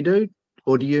as we do,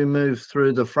 or do you move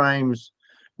through the frames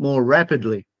more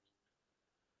rapidly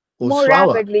or More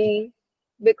slower? rapidly,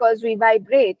 because we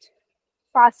vibrate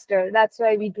faster. That's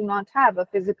why we do not have a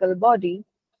physical body.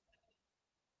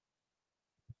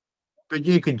 But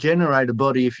you could generate a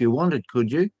body if you wanted,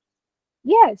 could you?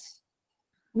 Yes,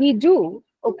 we do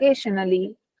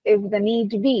occasionally, if the need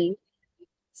be.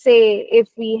 Say, if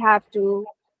we have to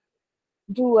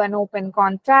do an open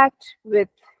contact with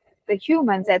the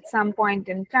humans at some point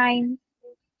in time,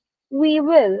 we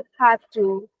will have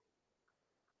to,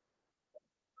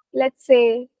 let's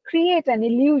say, create an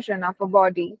illusion of a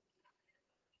body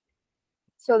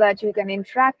so that you can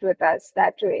interact with us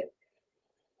that way.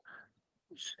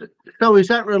 So is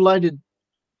that related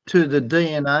to the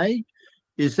DNA?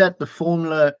 Is that the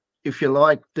formula, if you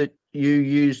like, that you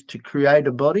use to create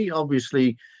a body?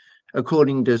 Obviously,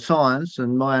 according to science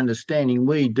and my understanding,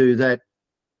 we do that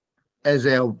as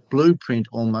our blueprint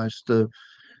almost.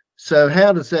 So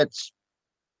how does that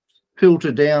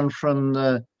filter down from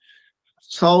the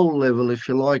soul level, if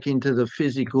you like, into the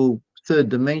physical third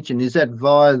dimension? Is that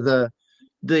via the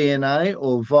DNA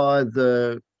or via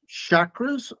the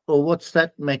chakras, or what's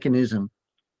that mechanism?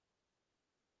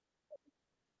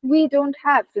 We don't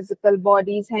have physical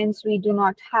bodies, hence we do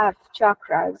not have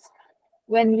chakras.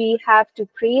 When we have to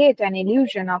create an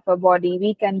illusion of a body,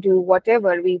 we can do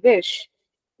whatever we wish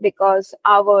because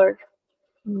our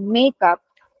makeup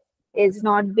is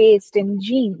not based in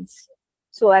genes,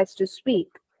 so as to speak.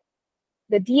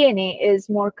 The DNA is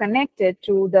more connected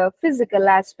to the physical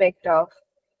aspect of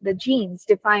the genes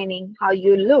defining how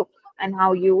you look and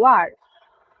how you are.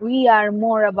 We are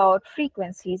more about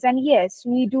frequencies, and yes,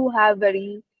 we do have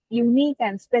very unique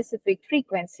and specific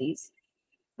frequencies,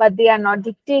 but they are not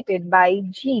dictated by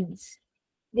genes.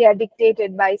 They are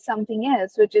dictated by something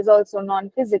else, which is also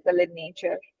non-physical in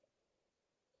nature.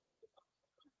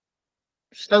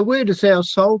 So where does our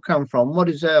soul come from? What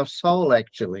is our soul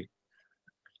actually?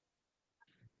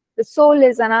 The soul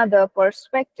is another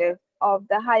perspective of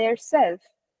the higher self.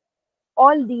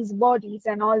 All these bodies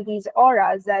and all these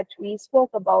auras that we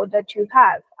spoke about that you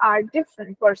have are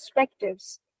different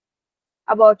perspectives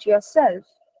about yourself.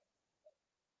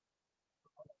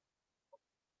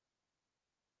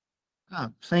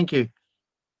 Oh, thank you.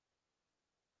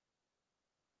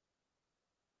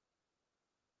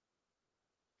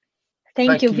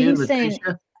 Thank Back you, to you,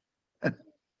 Vincent.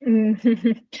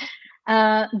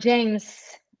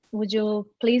 James, would you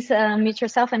please mute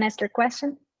yourself and ask your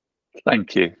question?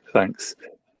 Thank you. Thanks.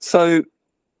 So,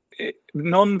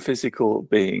 non-physical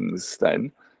beings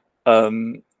then,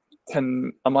 am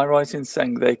I right in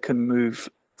saying they can move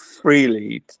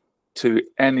freely to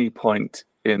any point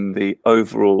in the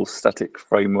overall static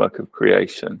framework of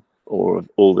creation or of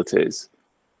all that is?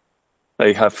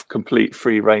 They have complete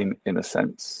free reign in a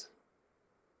sense.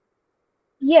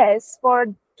 Yes,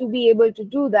 to be able to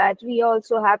do that, we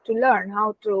also have to learn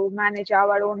how to manage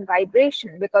our own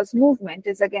vibration, because movement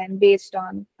is again based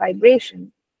on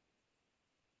vibration.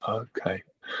 Okay.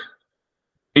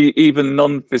 Even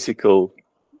non-physical,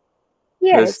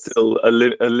 there's Yes, still a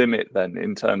limit then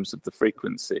in terms of the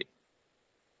frequency.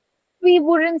 we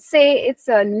wouldn't say it's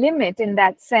a limit in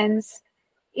that sense.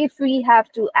 If we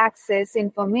have to access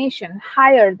information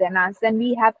higher than us, then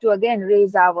we have to again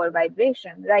raise our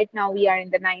vibration. Right now we are in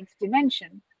the 9th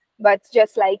dimension, but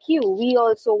just like you, we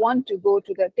also want to go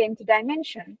to the 10th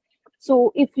dimension.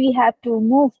 So if we have to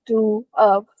move to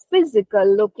a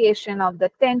physical location of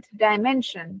the 10th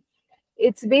dimension,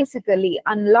 it's basically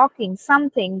unlocking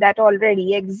something that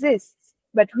already exists,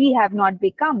 but we have not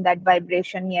become that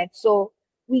vibration yet. So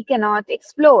we cannot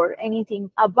explore anything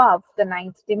above the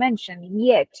 9th dimension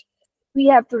yet. We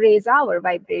have to raise our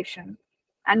vibration,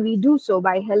 and we do so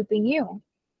by helping you.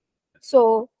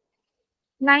 So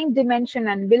 9th dimension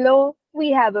and below,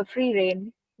 we have a free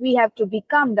reign. We have to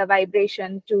become the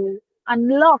vibration to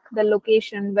unlock the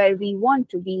location where we want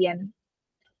to be in,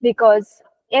 because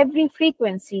every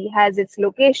frequency has its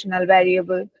locational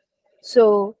variable.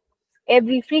 So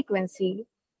every frequency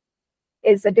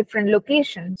is a different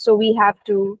location. So we have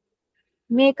to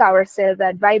make ourselves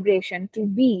that vibration to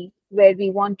be where we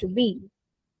want to be.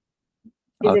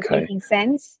 Is it Okay. making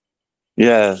sense?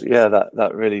 Yeah,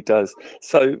 that really does.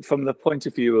 So from the point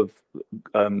of view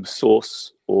of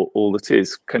source, or all that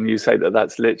is, can you say that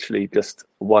that's literally just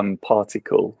one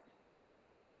particle?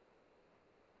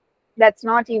 That's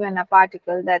not even a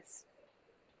particle. That's,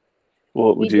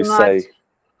 What we would you do not, say?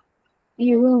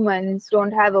 humans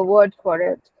don't have a word for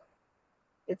it.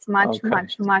 It's much, Okay.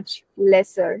 much, much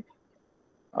lesser.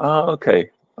 Okay.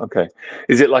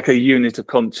 Is it like a unit of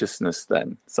consciousness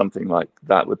then? Something like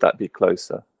that? Would that be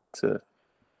closer to?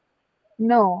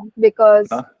 No, because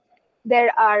Huh?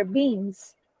 there are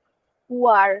beings who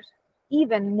are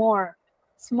even more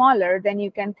smaller than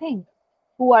you can think,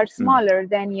 who are smaller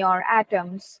than your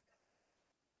atoms,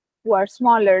 who are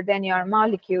smaller than your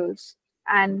molecules.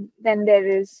 And then there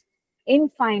is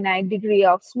infinite degree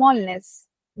of smallness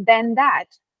than that.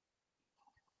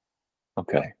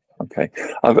 Okay.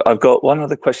 I've got one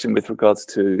other question with regards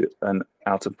to an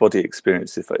out-of-body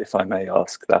experience, if I may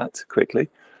ask that quickly.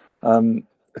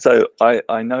 So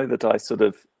I know that I sort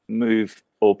of move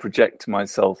or project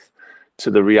myself to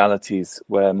the realities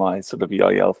where my sort of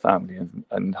Yael family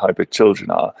and hybrid children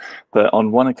are. But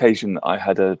on one occasion, I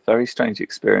had a very strange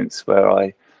experience where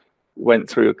I went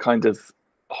through a kind of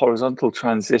horizontal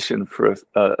transition for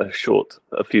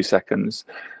a few seconds.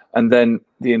 And then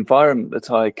the environment that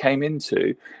I came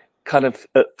into kind of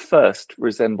at first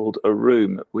resembled a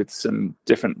room with some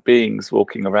different beings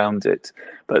walking around it.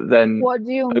 But then What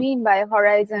do you mean by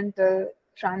horizontal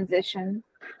transition?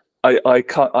 I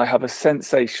have a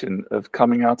sensation of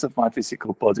coming out of my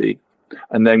physical body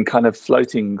and then kind of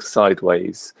floating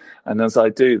sideways. And as I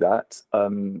do that,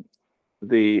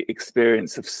 the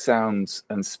experience of sounds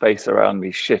and space around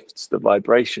me shifts, the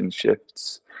vibration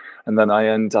shifts. And then I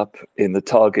end up in the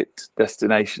target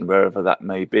destination, wherever that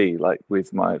may be, like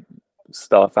with my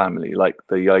star family, like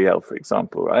the Yael, for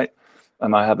example, right?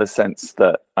 And I have a sense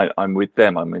that I'm with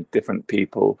them, I'm with different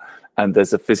people, and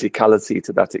there's a physicality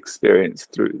to that experience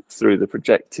through the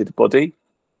projected body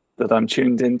that I'm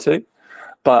tuned into.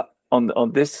 But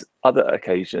on this other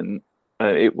occasion,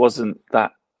 it wasn't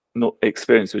that not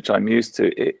experience which I'm used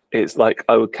to. It's like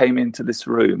I came into this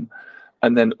room,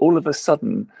 and then all of a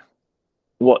sudden,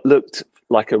 what looked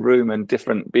like a room and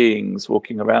different beings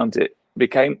walking around it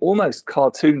became almost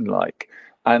cartoon-like,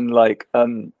 and like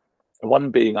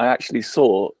one being I actually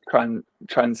saw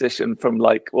transition from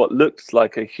like what looked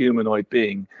like a humanoid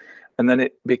being, and then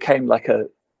it became like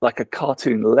a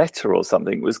cartoon letter or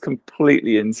something. It was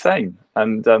completely insane.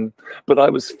 And but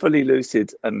I was fully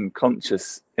lucid and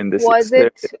conscious in this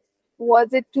experience.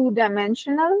 Was it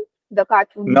two-dimensional, the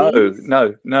cartoon No, beings?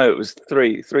 no, it was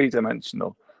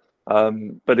three-dimensional.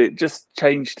 But it just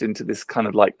changed into this kind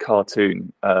of like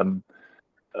cartoon. And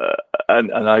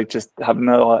I just have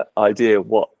no idea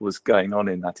what was going on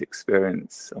in that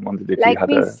experience. I wondered if you Like had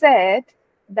we said,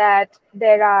 that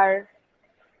there are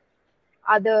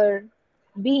other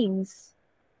beings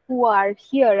who are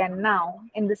here and now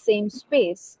in the same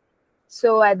space.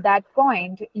 So at that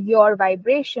point, your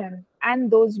vibration and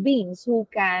those beings who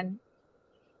can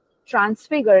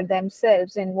transfigure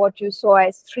themselves in what you saw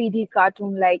as 3D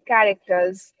cartoon-like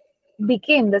characters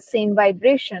became the same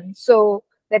vibration. So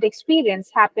that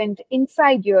experience happened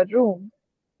inside your room,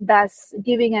 thus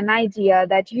giving an idea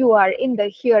that you are in the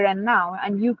here and now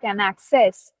and you can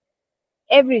access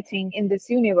everything in this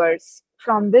universe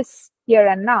from this here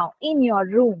and now in your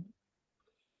room.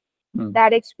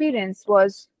 That experience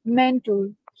was meant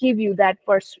to give you that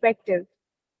perspective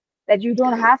that you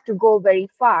don't have to go very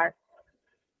far.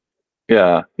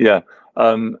 Yeah.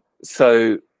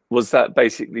 So was that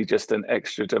basically just an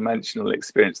extra dimensional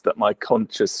experience that my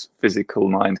conscious physical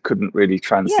mind couldn't really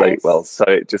translate Yes. well? So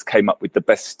it just came up with the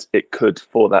best it could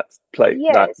for that that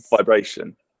Yes.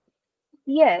 vibration.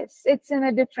 Yes, it's in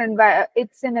a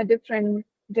different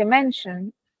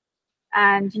dimension,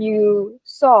 and you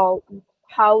saw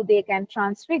how they can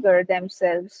transfigure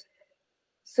themselves.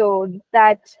 So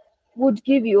that would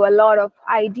give you a lot of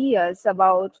ideas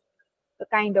about the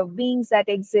kind of beings that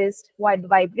exist, what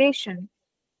vibration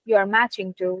you're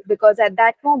matching to. Because at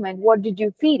that moment, what did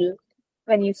you feel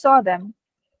when you saw them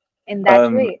in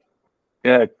that way?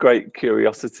 Yeah, great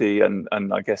curiosity and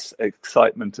I guess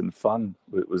excitement and fun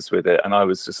was with it, and I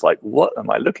was just like, what am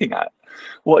I looking at?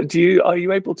 Are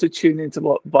you able to tune into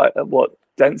what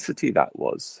density that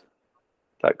was?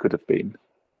 That could have been.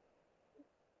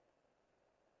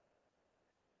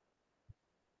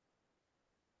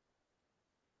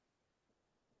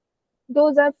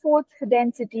 Those are fourth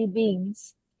density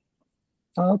beings.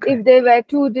 Okay. If they were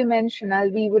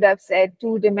two-dimensional, we would have said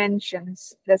 2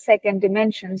 dimensions, the second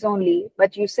dimensions only.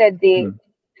 But you said they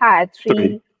had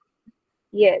three.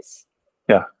 Yes.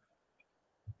 Yeah.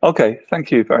 Okay,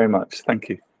 thank you very much. Thank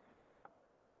you.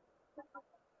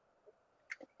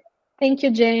 Thank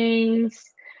you,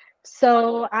 James.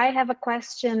 So I have a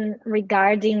question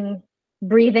regarding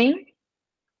breathing.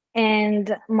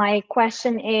 And my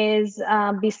question is,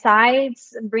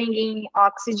 besides bringing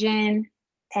oxygen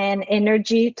and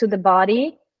energy to the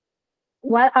body,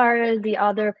 what are the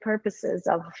other purposes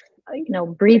of,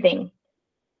 breathing?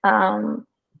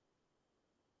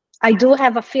 I do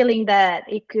have a feeling that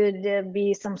it could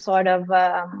be some sort of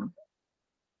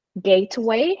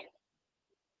gateway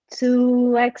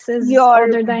to access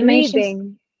other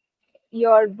dimensions.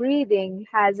 Your breathing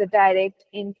has a direct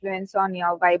influence on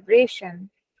your vibration,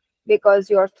 because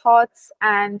your thoughts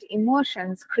and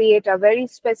emotions create a very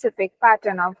specific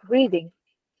pattern of breathing.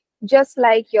 Just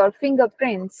like your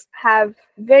fingerprints have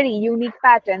very unique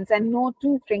patterns and no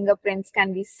two fingerprints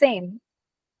can be same.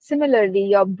 Similarly,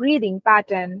 your breathing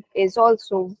pattern is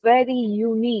also very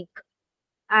unique,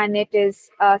 and it is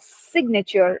a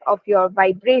signature of your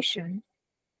vibration.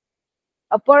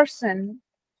 A person,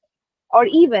 or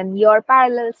even your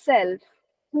parallel self,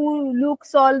 who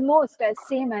looks almost as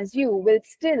same as you, will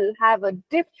still have a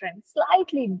different,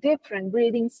 slightly different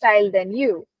breathing style than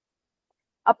you.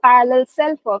 A parallel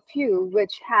self of you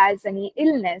which has any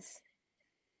illness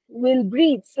will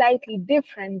breathe slightly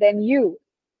different than you.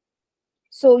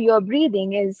 So your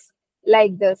breathing is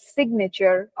like the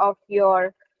signature of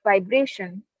your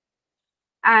vibration.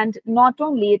 And not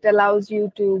only it allows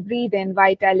you to breathe in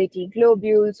vitality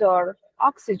globules or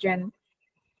oxygen,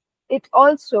 it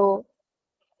also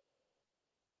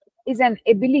is an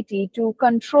ability to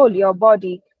control your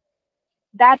body.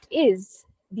 That is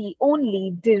the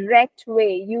only direct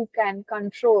way you can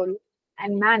control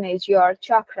and manage your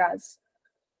chakras,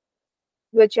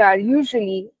 which are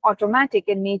usually automatic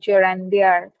in nature, and they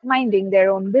are minding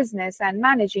their own business and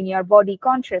managing your body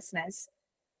consciousness.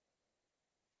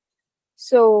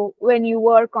 So when you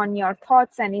work on your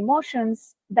thoughts and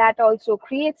emotions, that also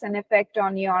creates an effect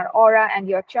on your aura and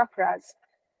your chakras.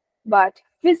 But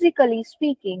physically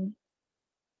speaking,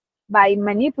 by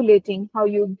manipulating how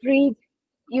you breathe,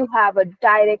 you have a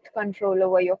direct control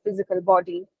over your physical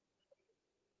body.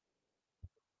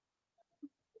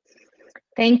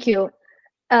 Thank you.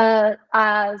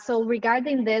 So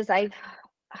regarding this, I've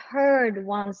heard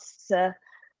once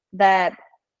that,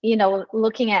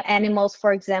 looking at animals,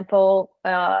 for example,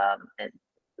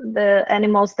 the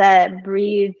animals that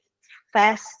breathe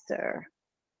faster,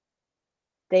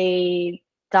 they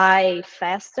die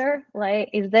faster. Like,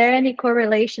 is there any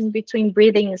correlation between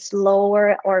breathing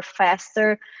slower or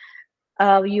faster?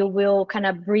 You will kind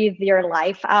of breathe your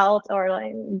life out, or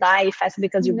like die faster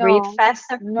because you breathe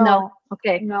faster? No.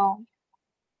 Okay. No.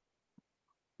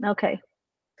 Okay.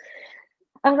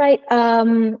 All right.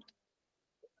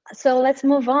 So let's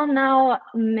move on now.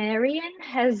 Marian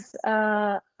has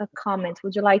a comment.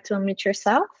 Would you like to unmute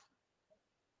yourself?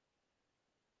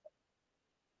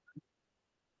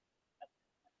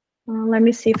 Let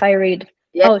me see if I read.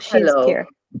 Yes, oh, she's hello. here.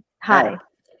 Hi.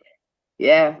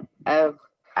 Yeah, I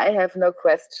have no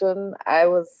question. I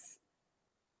was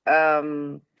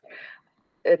during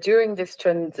this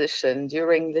transition,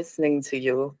 during listening to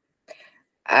you,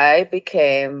 I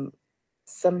became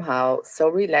somehow so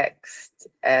relaxed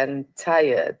and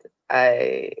tired.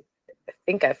 I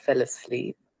think I fell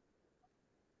asleep.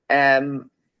 I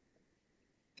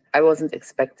wasn't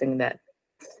expecting that.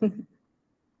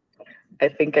 I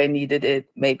think I needed it.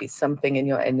 Maybe something in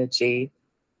your energy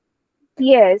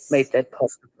made that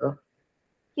possible.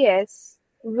 Yes.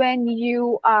 When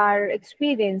you are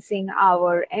experiencing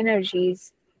our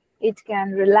energies, it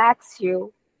can relax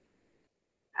you.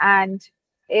 And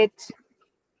if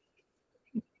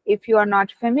you are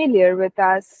not familiar with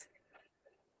us,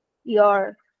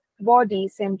 your body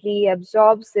simply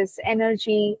absorbs this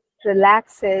energy,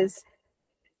 relaxes,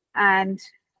 and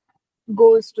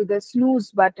goes to the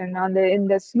snooze button in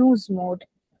the snooze mode.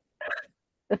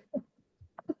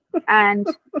 And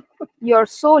your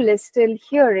soul is still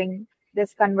hearing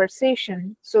this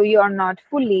conversation, so you are not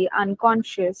fully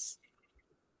unconscious.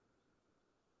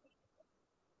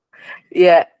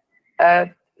 Yeah,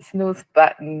 snooze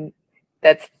button.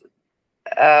 That's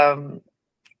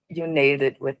you nailed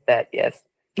it with that. Yes,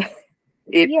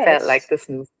 it felt like the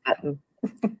snooze button.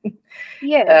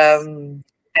 Yes.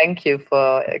 Thank you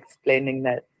for explaining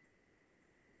that.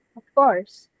 Of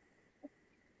course.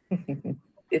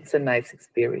 It's a nice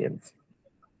experience.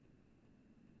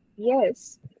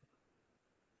 Yes.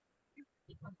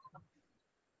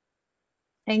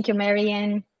 Thank you,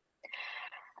 Marianne.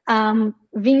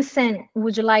 Vincent,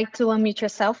 would you like to unmute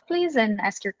yourself, please, and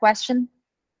ask your question?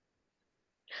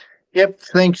 Yep,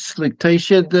 thanks,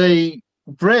 Letitia. The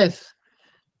breath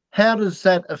how does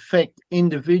that affect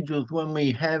individuals when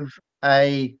we have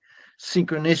a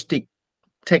synchronistic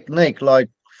technique, like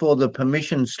for the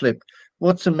permission slip?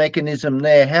 What's the mechanism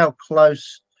there? How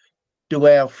close do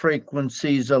our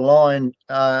frequencies align,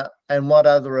 and what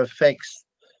other effects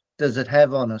does it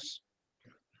have on us?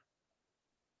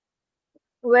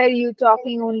 Were you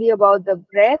talking only about the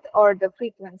breath or the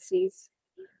frequencies?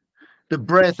 The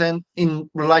breath and in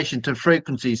relation to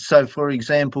frequencies. So, for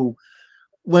example,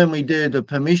 when we do the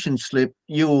permission slip,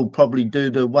 you will probably do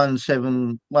the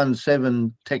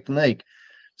 1717 technique.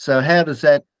 So how does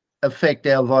that affect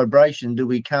our vibration? Do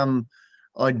we come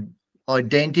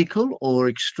identical or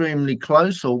extremely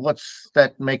close, or what's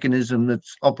that mechanism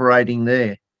that's operating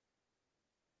there?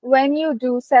 When you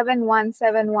do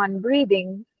 7171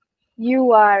 breathing,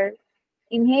 you are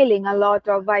inhaling a lot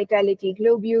of vitality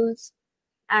globules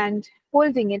and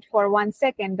holding it for 1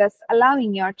 second, thus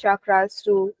allowing your chakras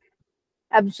to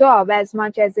absorb as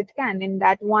much as it can in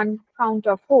that one count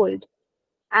of hold.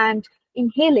 And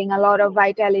inhaling a lot of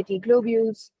vitality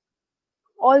globules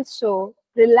also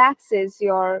relaxes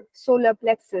your solar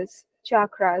plexus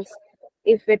chakras.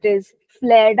 If it is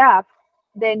flared up,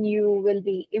 then you will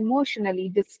be emotionally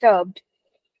disturbed.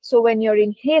 So when you're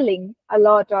inhaling a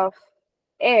lot of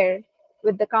air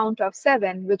with the count of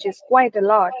 7, which is quite a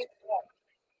lot,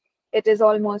 it is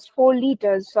almost 4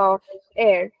 liters of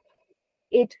air,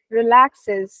 it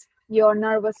relaxes your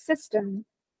nervous system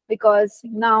because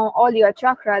now all your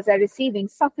chakras are receiving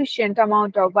sufficient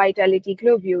amount of vitality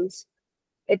globules.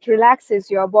 It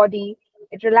relaxes your body,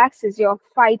 it relaxes your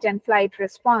fight and flight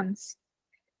response.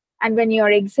 And when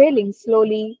you're exhaling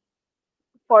slowly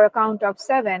for a count of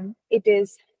 7, it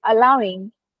is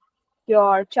allowing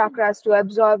your chakras to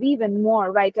absorb even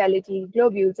more vitality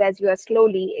globules as you are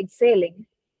slowly exhaling.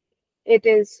 It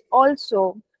is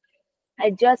also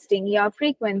adjusting your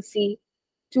frequency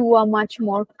to a much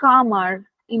more calmer,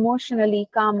 emotionally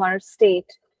calmer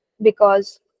state,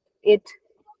 because it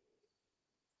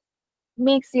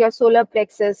makes your solar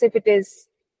plexus, if it is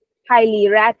highly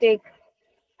erratic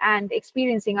and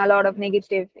experiencing a lot of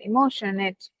negative emotion,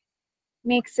 it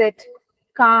makes it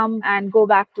calm and go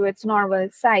back to its normal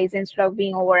size instead of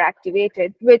being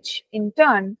overactivated, which in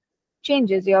turn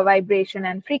changes your vibration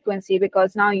and frequency,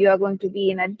 because now you are going to be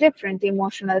in a different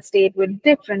emotional state with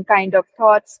different kind of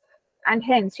thoughts, and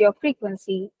hence your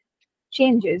frequency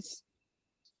changes.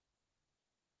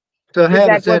 So how Is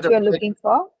does that what that you're affect? looking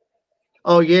for?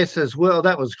 Oh, yes, as well.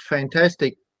 That was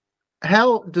fantastic.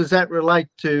 How does that relate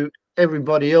to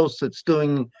everybody else that's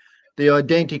doing the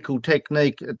identical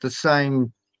technique at the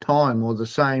same time or the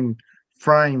same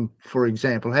frame, for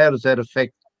example? How does that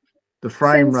affect the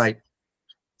frame rate?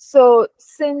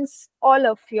 Since all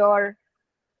of your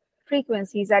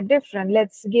frequencies are different,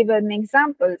 let's give an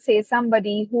example. Say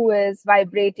somebody who is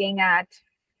vibrating at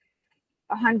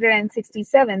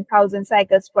 167,000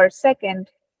 cycles per second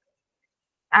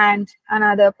and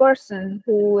another person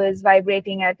who is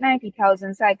vibrating at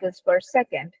 90,000 cycles per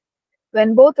second.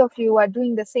 When both of you are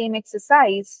doing the same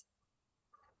exercise,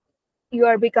 you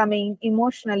are becoming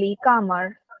emotionally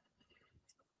calmer.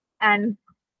 And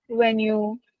when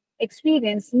you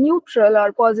experience neutral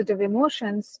or positive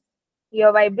emotions,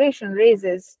 your vibration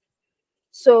raises.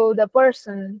 So the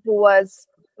person who was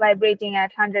vibrating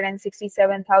at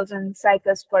 167,000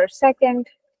 cycles per second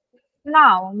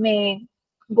now may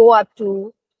go up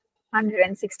to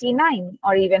 169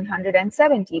 or even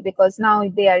 170, because now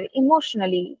they are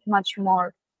emotionally much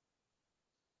more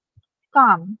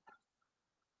calm.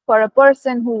 For a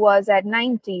person who was at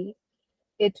 90,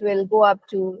 it will go up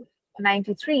to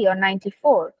 93 or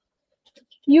 94.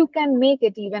 You can make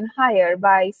it even higher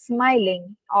by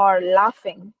smiling or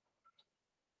laughing.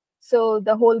 So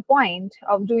the whole point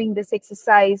of doing this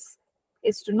exercise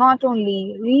is to not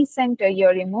only recenter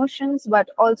your emotions, but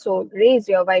also raise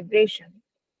your vibration.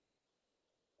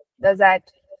 Does that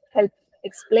help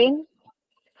explain?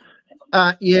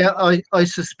 Yeah, I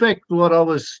suspect what I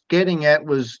was getting at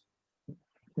was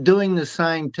doing the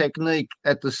same technique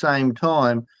at the same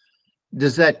time.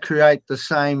 Does that create the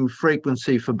same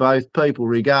frequency for both people,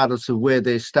 regardless of where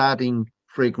their starting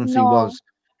frequency was?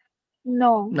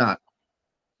 No. No.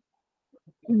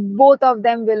 Both of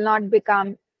them will not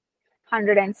become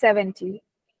 170,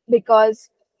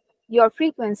 because your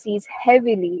frequency is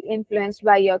heavily influenced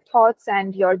by your thoughts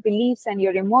and your beliefs and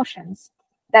your emotions.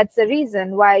 That's the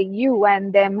reason why you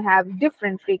and them have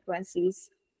different frequencies.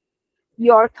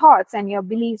 Your thoughts and your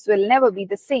beliefs will never be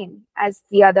the same as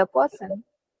the other person.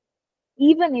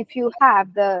 Even if you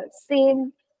have the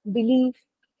same belief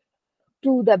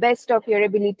to the best of your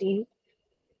ability,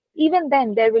 even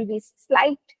then there will be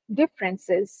slight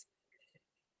differences.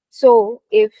 So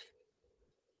if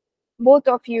both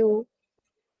of you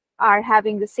are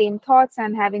having the same thoughts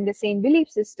and having the same belief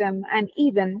system and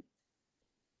even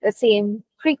the same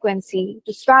frequency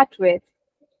to start with,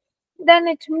 then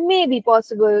it may be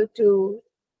possible to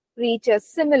reach a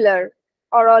similar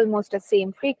or almost the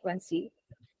same frequency.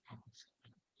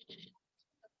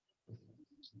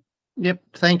 Yep,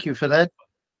 thank you for that.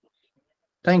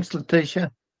 Thanks,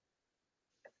 Letitia.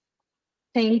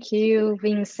 Thank you,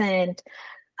 Vincent.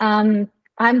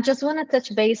 I just want to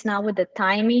touch base now with the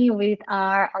timing. We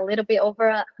are a little bit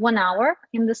over 1 hour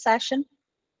in the session.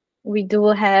 We do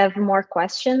have more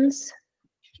questions.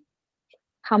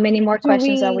 How many more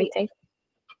questions are we taking?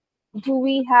 Do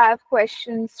we have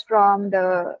questions from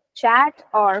the chat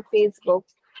or Facebook?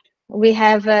 We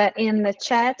have in the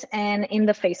chat and in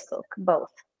the Facebook,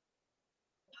 both.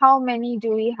 How many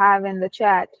do we have in the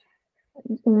chat?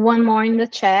 One more in the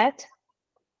chat.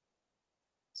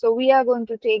 So we are going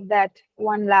to take that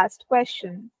one last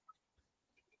question.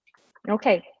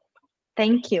 Okay,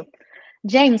 thank you.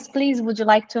 James, please, would you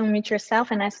like to unmute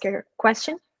yourself and ask your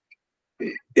question?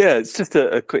 Yeah, it's just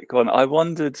a quick one. I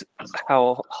wondered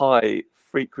how high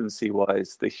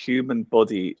frequency-wise the human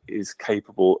body is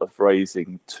capable of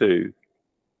raising to.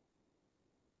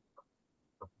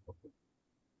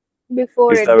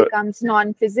 Before it becomes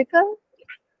non-physical?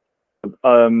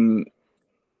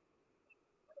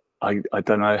 I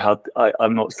don't know how.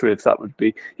 I'm not sure if that would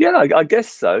be. Yeah, I guess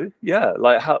so. Yeah,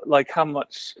 how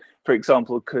much, for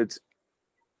example, could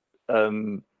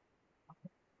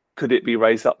it be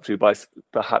raised up to by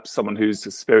perhaps someone who's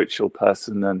a spiritual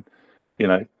person and, you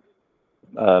know,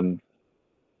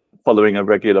 following a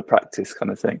regular practice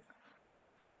kind of thing?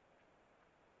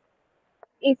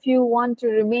 If you want to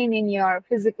remain in your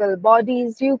physical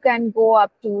bodies, you can go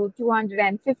up to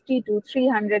 250 to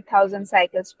 300,000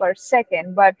 cycles per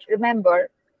second. But remember,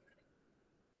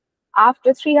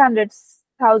 after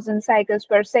 300,000 cycles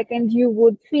per second, you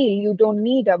would feel you don't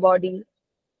need a body.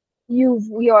 You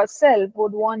yourself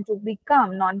would want to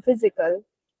become non-physical.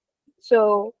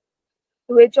 So,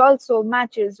 which also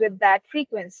matches with that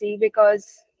frequency,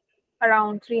 because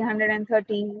around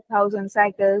 330,000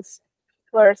 cycles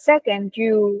per second,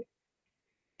 you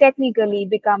technically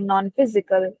become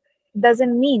non-physical.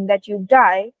 Doesn't mean that you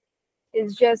die.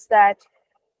 It's just that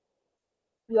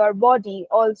your body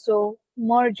also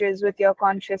merges with your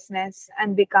consciousness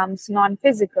and becomes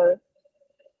non-physical.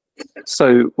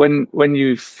 So when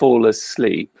you fall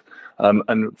asleep,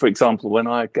 and for example, when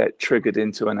I get triggered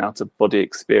into an out-of-body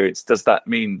experience, does that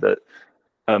mean that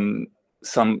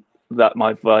that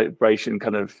my vibration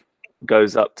kind of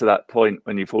goes up to that point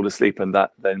when you fall asleep, and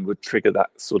that then would trigger that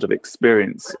sort of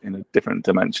experience in a different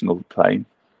dimensional plane?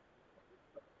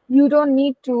 You don't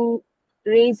need to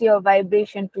raise your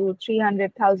vibration to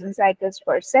 300,000 cycles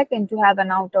per second to have an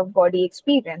out-of-body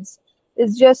experience.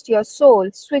 It's just your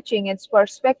soul switching its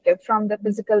perspective from the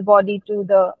physical body to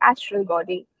the astral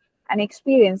body and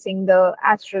experiencing the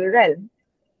astral realm.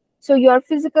 So your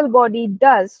physical body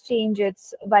does change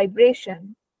its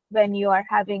vibration when you are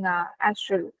having an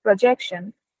astral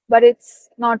projection, but it's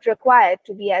not required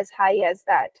to be as high as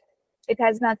that. It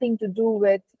has nothing to do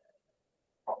with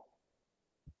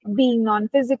being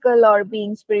non-physical or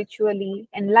being spiritually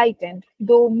enlightened,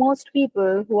 though most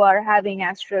people who are having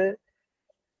astral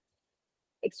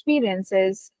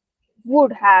experiences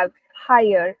would have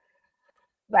higher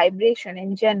vibration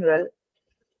in general.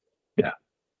 Yeah.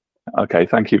 Okay,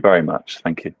 thank you very much.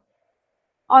 Thank you.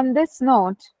 On this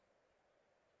note,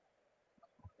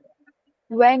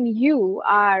 when you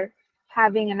are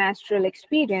having an astral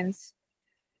experience,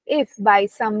 if by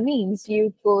some means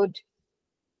you could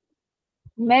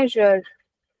measure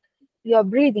your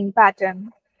breathing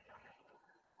pattern,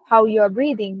 how you're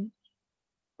breathing,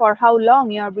 for how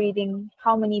long you're breathing,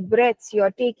 how many breaths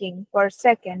you're taking per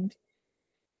second.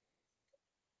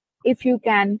 If you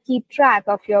can keep track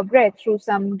of your breath through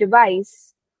some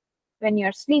device when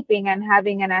you're sleeping and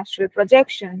having an astral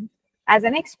projection as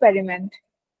an experiment,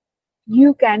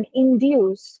 you can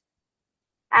induce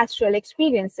astral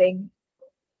experience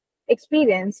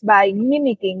by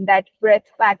mimicking that breath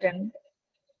pattern,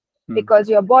 because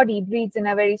your body breathes in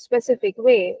a very specific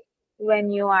way when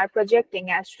you are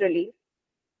projecting astrally.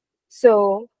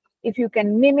 So if you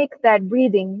can mimic that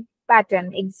breathing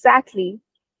pattern exactly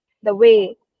the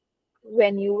way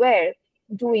when you were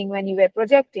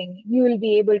projecting, you will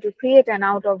be able to create an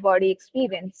out-of-body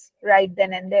experience right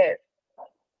then and there.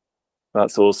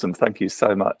 That's awesome. Thank you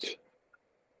so much.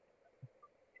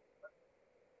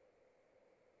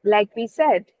 Like we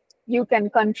said, you can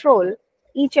control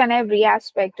each and every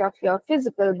aspect of your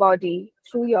physical body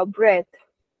through your breath,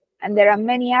 and there are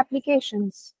many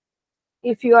applications.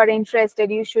 if you are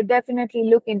interested, you should definitely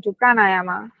look into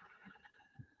pranayama,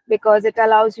 because it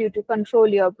allows you to control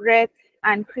your breath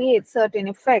and create certain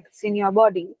effects in your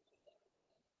body.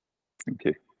 Thank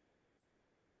you.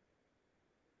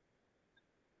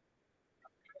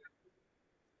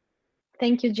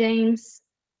 Thank you, James.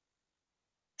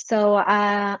 So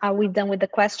are we done with the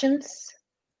questions?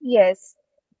 Yes.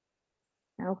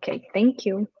 Okay, thank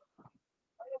you.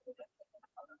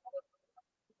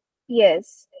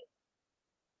 Yes.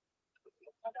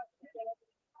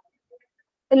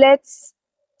 Let's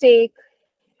take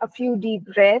a few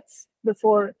deep breaths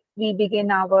before we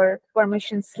begin our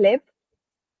permission slip.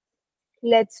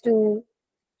 Let's do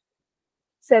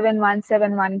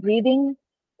 7-1-7-1 breathing.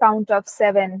 Count of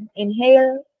 7.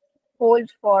 Inhale,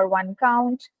 hold for 1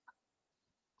 count.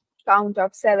 Count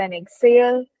of 7.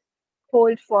 Exhale,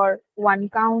 hold for 1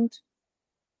 count.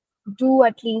 Do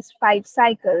at least 5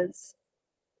 cycles,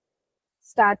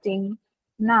 starting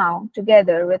now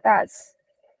together with us.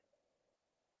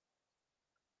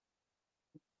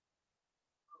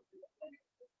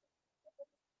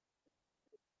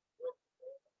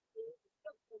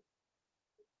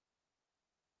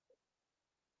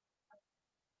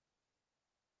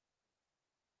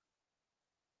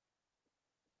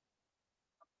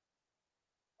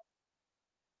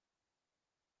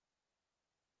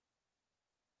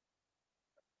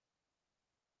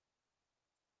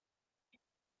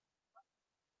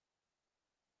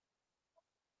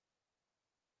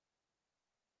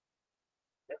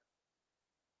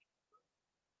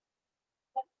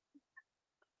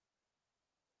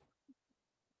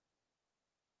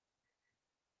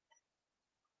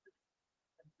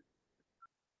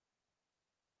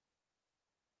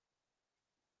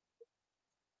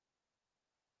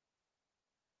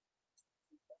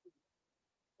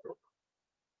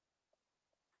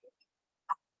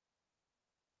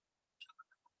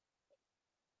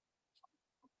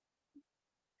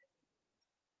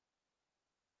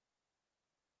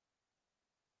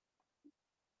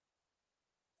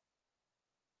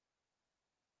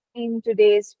 In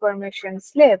today's permission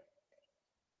slip,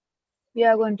 we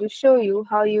are going to show you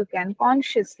how you can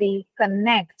consciously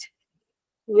connect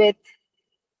with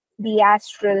the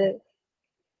astral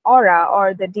aura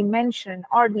or the dimension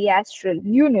or the astral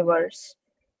universe,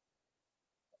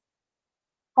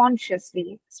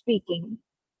 consciously speaking.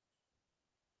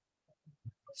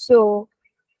 So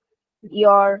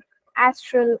your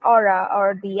astral aura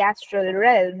or the astral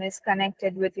realm is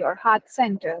connected with your heart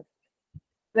center,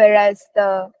 whereas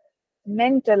the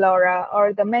mental aura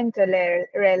or the mental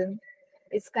realm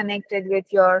is connected with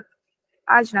your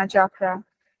Ajna chakra.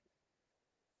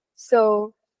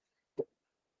 So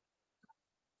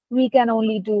we can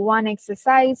only do one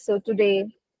exercise. So today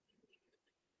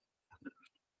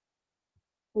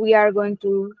we are going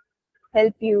to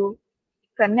help you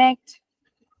connect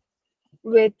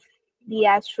with the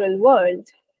astral world.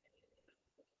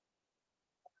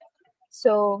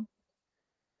 So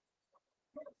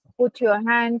put your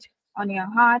hand on your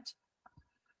heart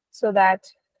so that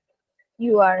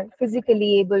you are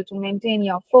physically able to maintain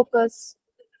your focus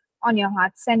on your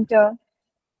heart center.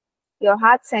 Your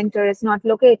heart center is not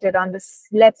located on the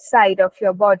left side of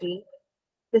your body.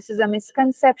 This is a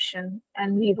misconception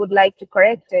and we would like to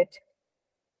correct it.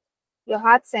 Your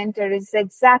heart center is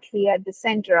exactly at the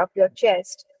center of your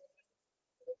chest.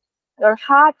 Your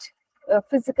heart, your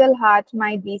physical heart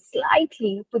might be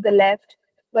slightly to the left,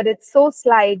 but it's so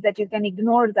slight that you can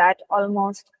ignore that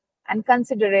almost and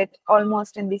consider it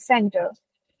almost in the center.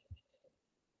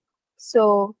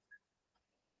 So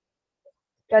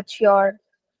touch your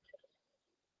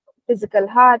physical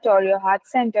heart or your heart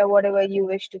center, whatever you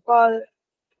wish to call,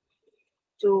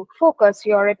 to focus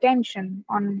your attention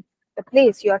on the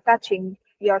place you are touching,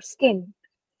 your skin,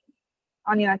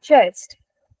 on your chest.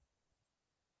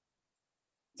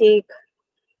 Take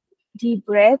deep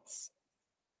breaths,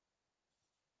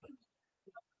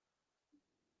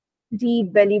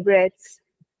 deep belly breaths,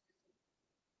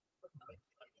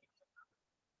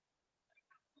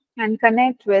 and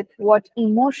connect with what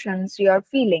emotions you are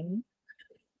feeling.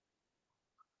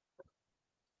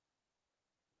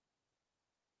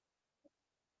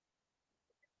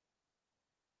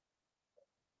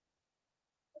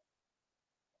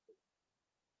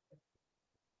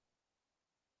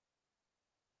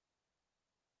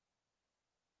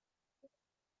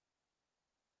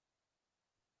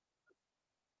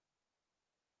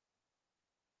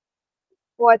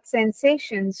 What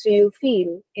sensations do you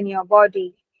feel in your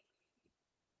body?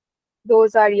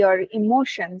 Those are your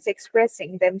emotions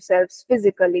expressing themselves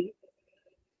physically.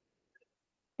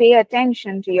 Pay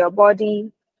attention to your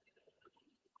body.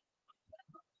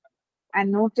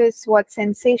 and notice what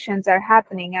sensations are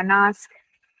happening and ask,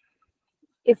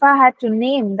 if I had to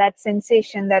name that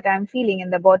sensation that I'm feeling in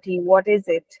the body, what is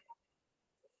it?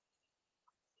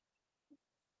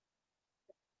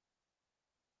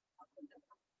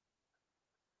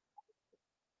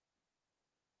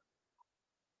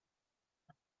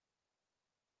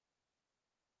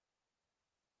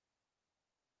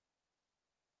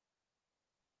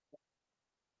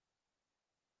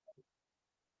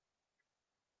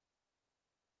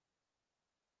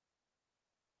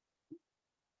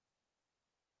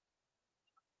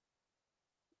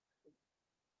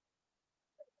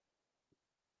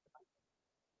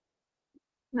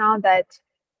 Now that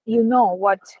you know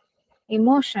what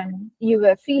emotion you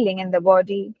were feeling in the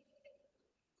body,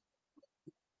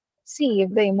 see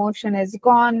if the emotion is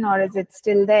gone or is it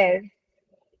still there.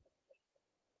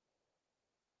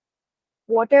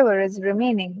 Whatever is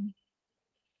remaining.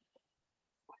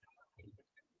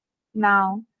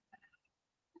 Now,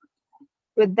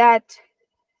 with that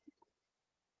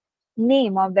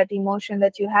name of that emotion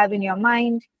that you have in your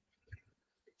mind,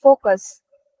 focus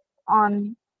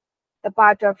on the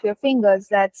part of your fingers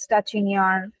that's touching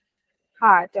your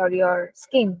heart or your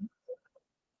skin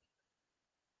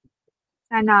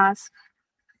and ask,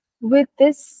 with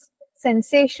this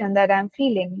sensation that I'm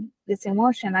feeling, this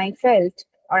emotion I felt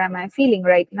or am I feeling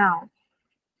right now,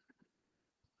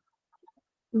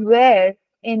 where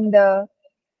in the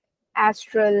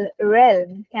astral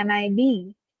realm can I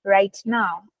be right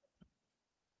now?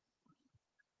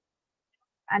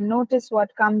 And notice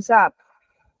what comes up.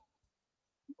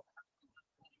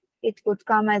 It could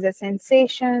come as a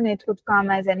sensation, it could come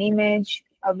as an image,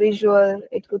 a visual,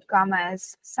 it could come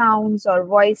as sounds or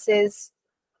voices,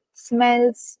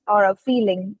 smells or a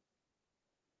feeling,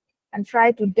 and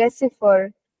try to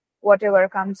decipher whatever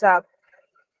comes up.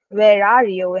 Where are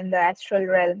you in the astral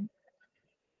realm?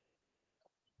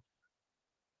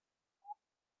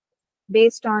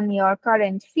 Based on your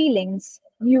current feelings,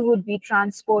 you would be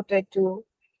transported to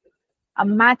a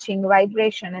matching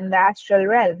vibration in the astral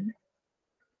realm.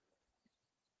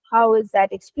 How is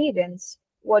that experience?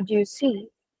 What do you see?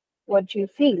 What do you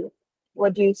feel?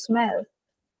 What do you smell?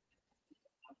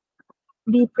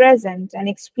 Be present and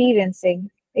experience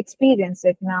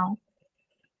it now.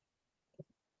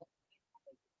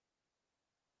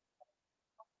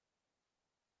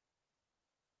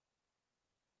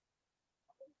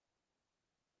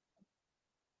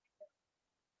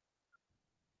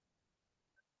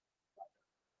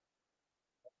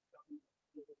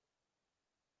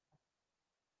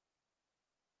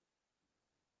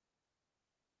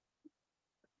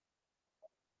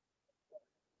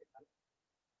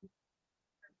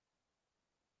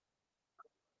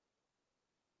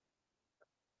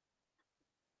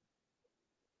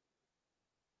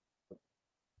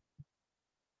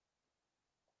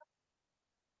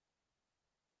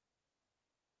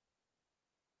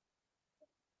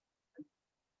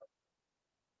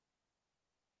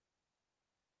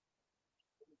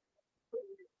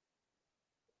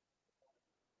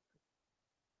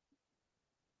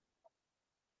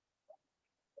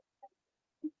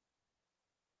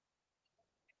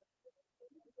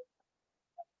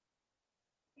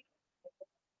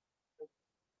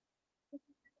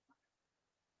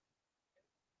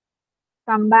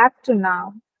 Come back to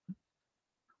now.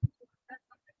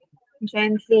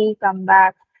 Gently come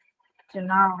back to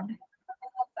now.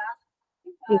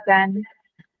 You can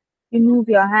remove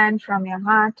your hand from your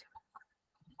heart.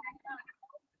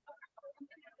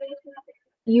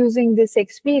 Using this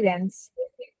experience,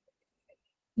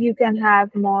 you can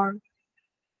have more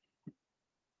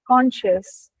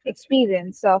conscious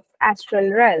experience of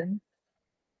astral realm,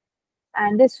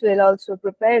 and this will also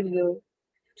prepare you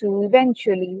to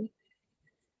eventually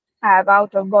have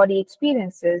out of body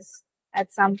experiences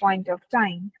at some point of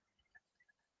time.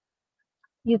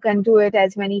 You can do it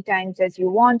as many times as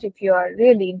you want if you are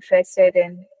really interested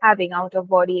in having out of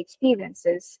body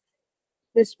experiences.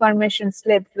 This permission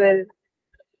slip will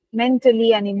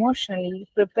mentally and emotionally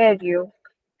prepare you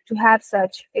to have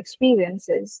such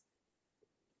experiences.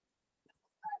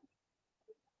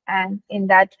 And in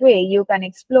that way, you can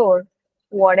explore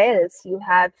what else you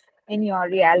have in your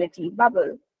reality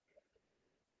bubble.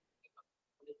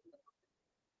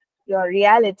 Your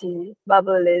reality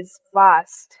bubble is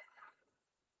vast,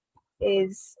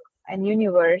 is an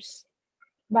universe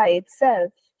by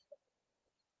itself.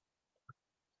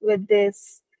 With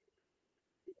this,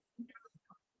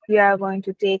 we are going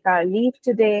to take our leave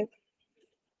today,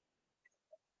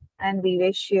 and we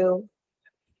wish you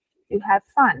to have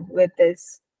fun with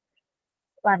this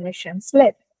permission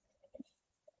slip.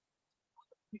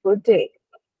 Good day.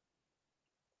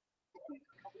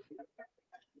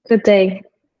 Good day.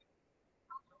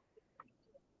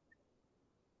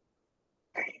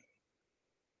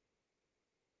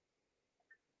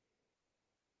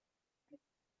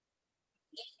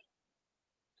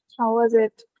 How was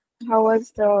it? How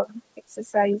was the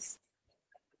exercise?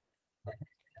 It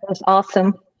was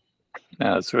awesome.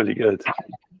 Yeah, it's really good.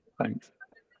 Thanks.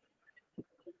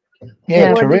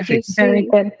 Yeah, What did terrific. you see? Very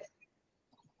good.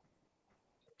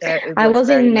 Yeah, it I was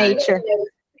very in nice. nature.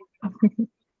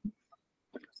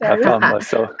 I Sorry? found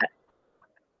myself.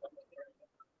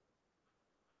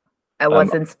 I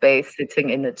was in space, sitting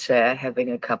in a chair,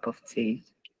 having a cup of tea.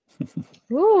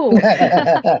 Ooh.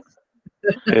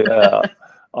 Yeah,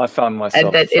 I found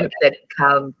myself. And that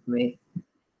calmed me.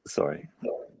 Sorry.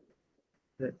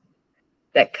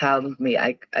 That calmed me.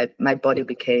 My body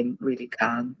became really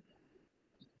calm.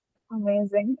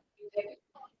 Amazing.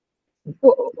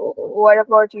 What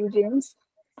about you, James?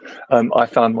 I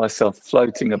found myself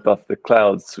floating above the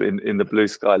clouds in the blue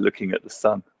sky, looking at the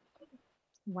sun.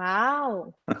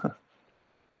 Wow.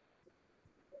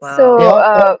 Wow.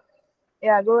 So,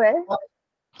 yeah, go ahead.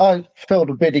 I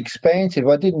felt a bit expansive.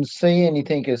 I didn't see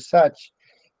anything as such,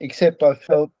 except I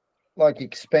felt like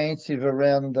expansive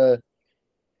around the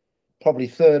probably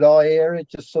third eye area. It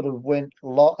just sort of went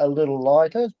a little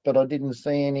lighter, but I didn't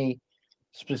see any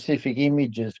specific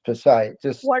images per se. It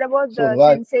just What about sort the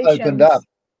of sensations? opened up.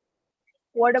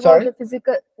 What about Sorry? the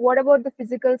physical? What about the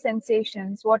physical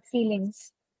sensations? What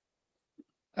feelings?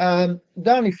 The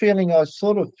only feeling I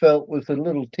sort of felt was a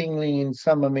little tingling in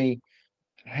some of my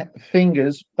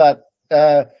fingers, but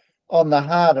on the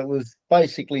heart, it was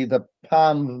basically the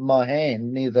palm of my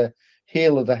hand near the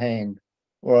heel of the hand,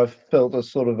 where I felt a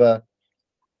sort of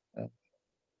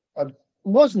it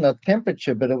wasn't a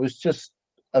temperature, but it was just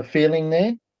a feeling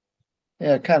there.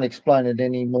 Yeah, I can't explain it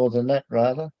any more than that,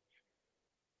 rather.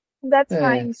 That's Yeah.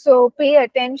 fine. So pay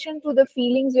attention to the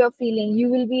feelings you're feeling. You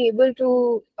will be able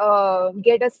to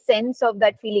get a sense of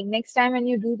that feeling. Next time when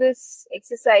you do this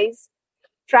exercise,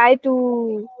 try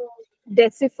to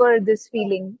decipher this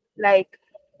feeling. Like,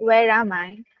 where am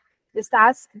I? Just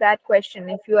ask that question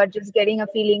if you are just getting a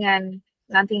feeling and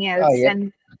nothing else, yeah.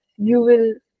 and you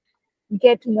will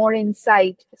get more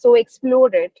insight. So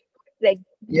explore it, like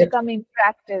Yep. become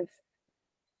interactive.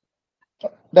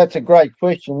 That's a great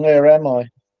question. Where am I?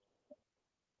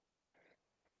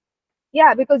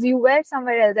 Yeah, because you were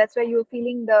somewhere else. That's why you're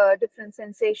feeling the different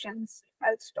sensations.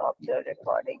 I'll stop the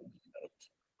recording.